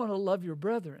 if you want to love your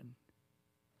brethren,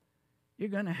 you're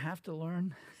going to have to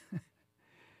learn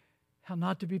how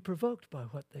not to be provoked by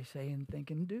what they say and think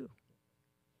and do.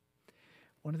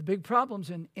 One of the big problems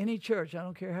in any church, I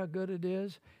don't care how good it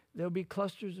is, there'll be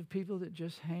clusters of people that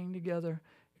just hang together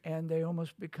and they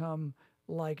almost become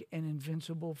like an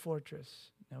invincible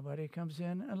fortress. Nobody comes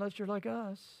in unless you're like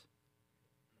us.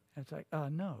 And it's like,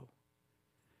 no.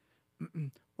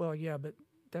 Well, yeah, but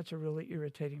that's a really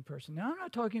irritating person. Now, I'm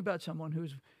not talking about someone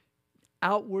who's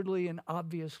outwardly and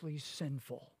obviously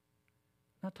sinful.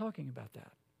 I'm not talking about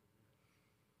that.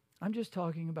 I'm just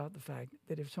talking about the fact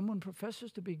that if someone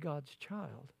professes to be God's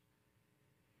child,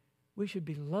 we should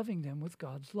be loving them with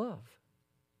God's love.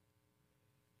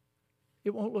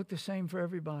 It won't look the same for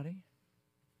everybody.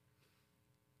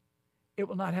 It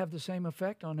will not have the same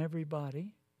effect on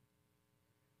everybody.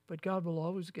 But God will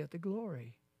always get the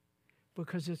glory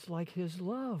because it's like His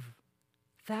love.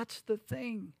 That's the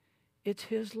thing. It's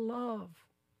His love.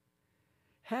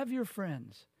 Have your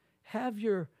friends. Have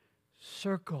your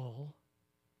circle,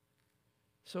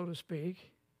 so to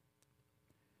speak,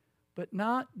 but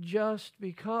not just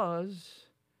because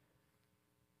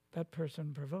that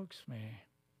person provokes me.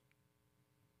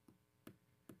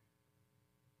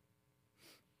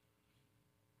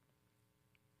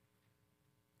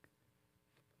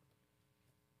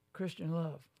 Christian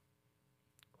love,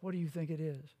 what do you think it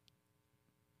is?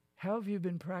 How have you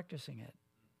been practicing it?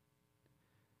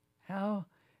 How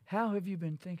have you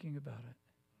been thinking about it?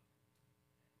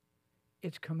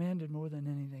 It's commanded more than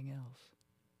anything else.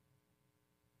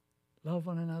 Love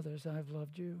one another as I've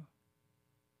loved you.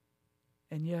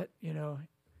 And yet,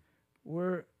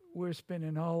 we're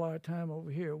spending all our time over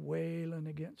here wailing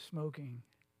against smoking.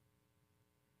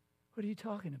 What are you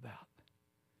talking about?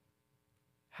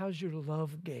 How's your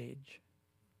love gauge?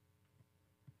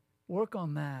 Work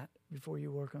on that before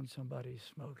you work on somebody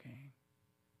smoking.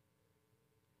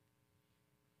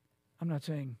 I'm not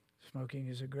saying smoking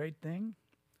is a great thing.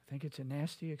 I think it's a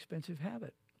nasty, expensive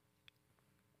habit.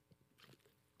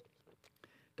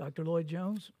 Dr. Lloyd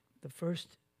Jones, the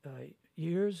first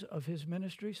years of his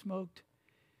ministry, smoked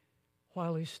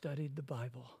while he studied the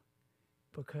Bible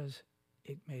because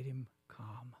it made him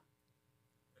calm.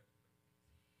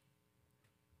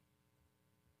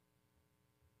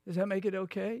 Does that make it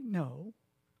okay? No.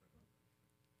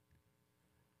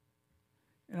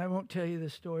 And I won't tell you the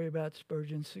story about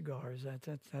Spurgeon cigars.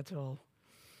 That's all.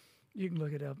 You can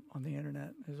look it up on the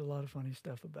internet. There's a lot of funny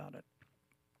stuff about it.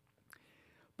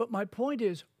 But my point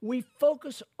is, we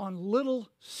focus on little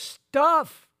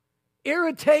stuff,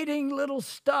 irritating little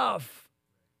stuff,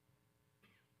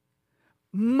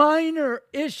 minor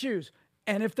issues.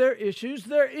 And if they're issues,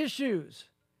 they're issues.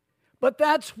 But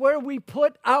that's where we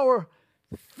put our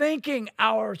thinking,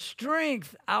 our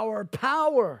strength, our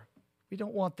power. We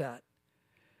don't want that.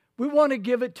 We want to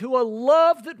give it to a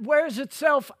love that wears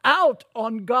itself out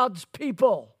on God's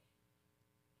people.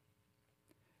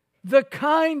 The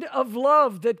kind of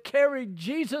love that carried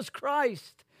Jesus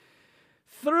Christ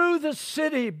through the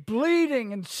city,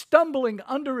 bleeding and stumbling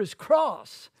under His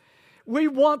cross. We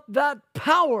want that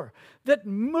power that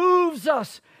moves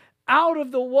us out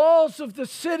of the walls of the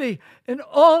city and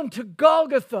on to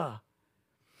Golgotha.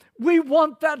 We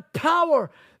want that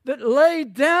power that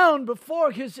laid down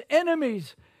before His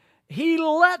enemies. He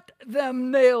let them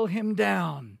nail Him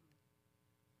down.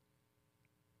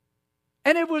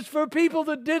 And it was for people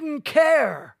that didn't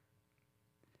care.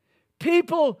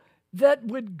 People that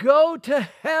would go to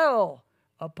hell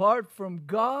apart from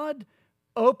God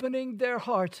opening their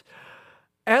hearts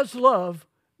as love,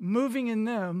 moving in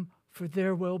them for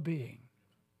their well-being.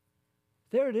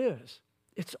 There it is.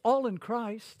 It's all in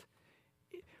Christ.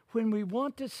 When we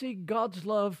want to see God's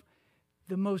love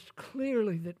the most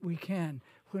clearly that we can,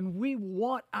 when we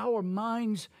want our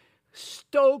minds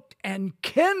stoked and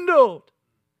kindled,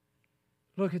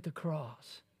 look at the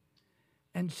cross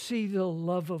and see the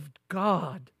love of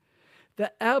God,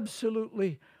 the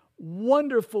absolutely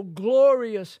wonderful,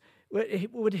 glorious.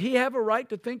 Would He have a right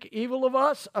to think evil of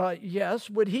us? Yes.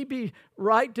 Would He be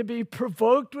right to be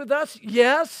provoked with us?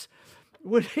 Yes.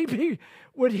 Would He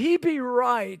be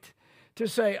right to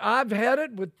say, I've had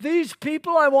it with these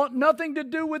people, I want nothing to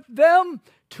do with them,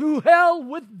 to hell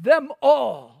with them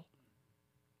all?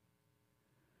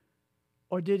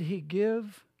 Or did He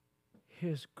give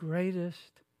His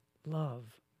greatest love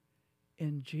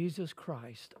in Jesus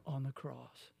Christ on the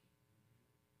cross?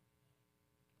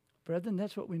 Brethren,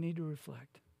 that's what we need to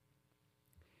reflect.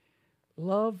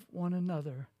 Love one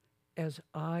another as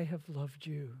I have loved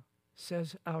you,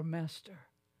 says our Master.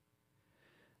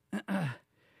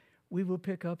 We will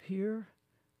pick up here,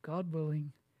 God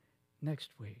willing,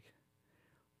 next week.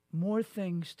 More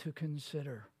things to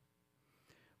consider.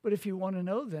 But if you want to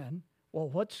know then, well,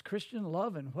 what's Christian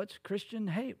love and what's Christian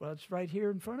hate? Well, it's right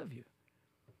here in front of you.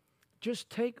 Just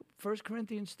take 1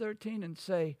 Corinthians 13 and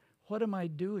say, what am I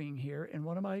doing here and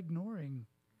what am I ignoring?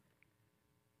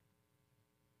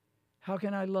 How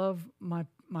can I love my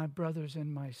brothers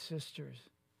and my sisters?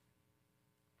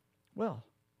 Well,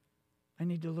 I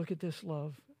need to look at this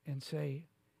love and say,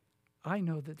 I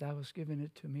know that Thou hast given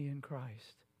it to me in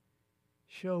Christ.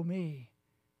 Show me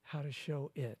how to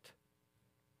show it.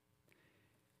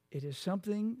 It is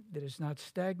something that is not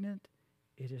stagnant.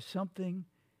 It is something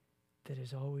that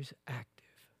is always active.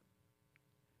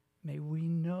 May we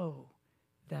know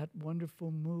that wonderful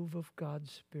move of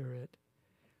God's Spirit,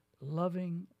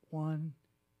 loving one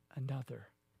another.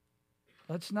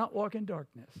 Let's not walk in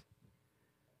darkness.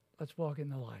 Let's walk in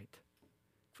the light.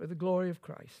 For the glory of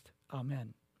Christ.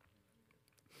 Amen.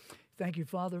 Thank you,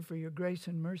 Father, for your grace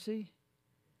and mercy.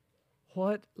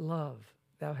 What love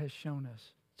thou hast shown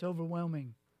us. It's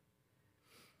overwhelming.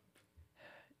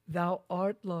 Thou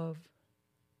art love,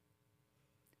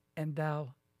 and thou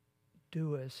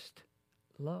doest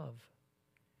love.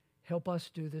 Help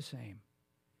us do the same.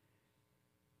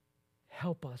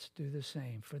 Help us do the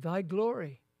same for thy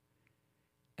glory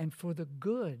and for the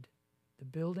good, the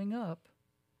building up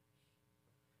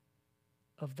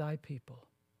of thy people.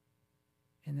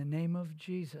 In the name of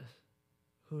Jesus,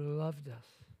 who loved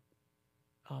us.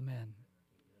 Amen.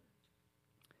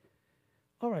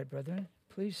 All right, brethren,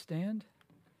 please stand.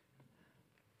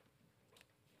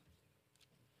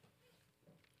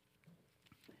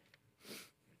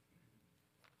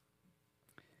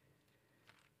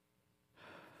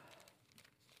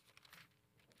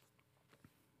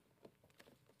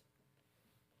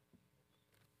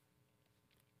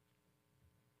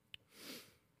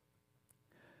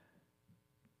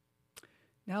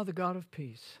 Now the God of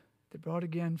peace, that brought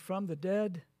again from the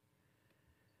dead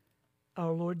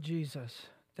our Lord Jesus,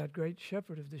 that great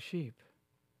shepherd of the sheep,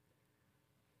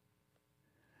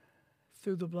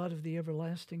 through the blood of the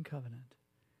everlasting covenant,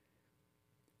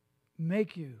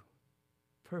 make you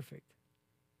perfect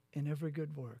in every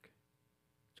good work.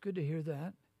 It's good to hear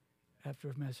that after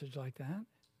a message like that.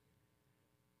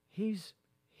 He's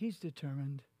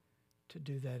determined to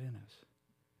do that in us.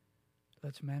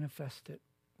 Let's manifest it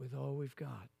with all we've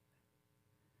got.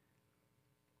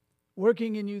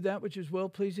 Working in you that which is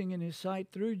well-pleasing in his sight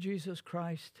through Jesus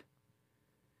Christ,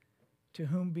 to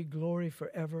whom be glory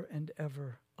forever and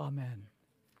ever. Amen.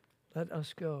 Let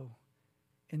us go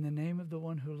in the name of the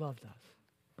one who loved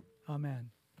us.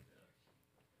 Amen.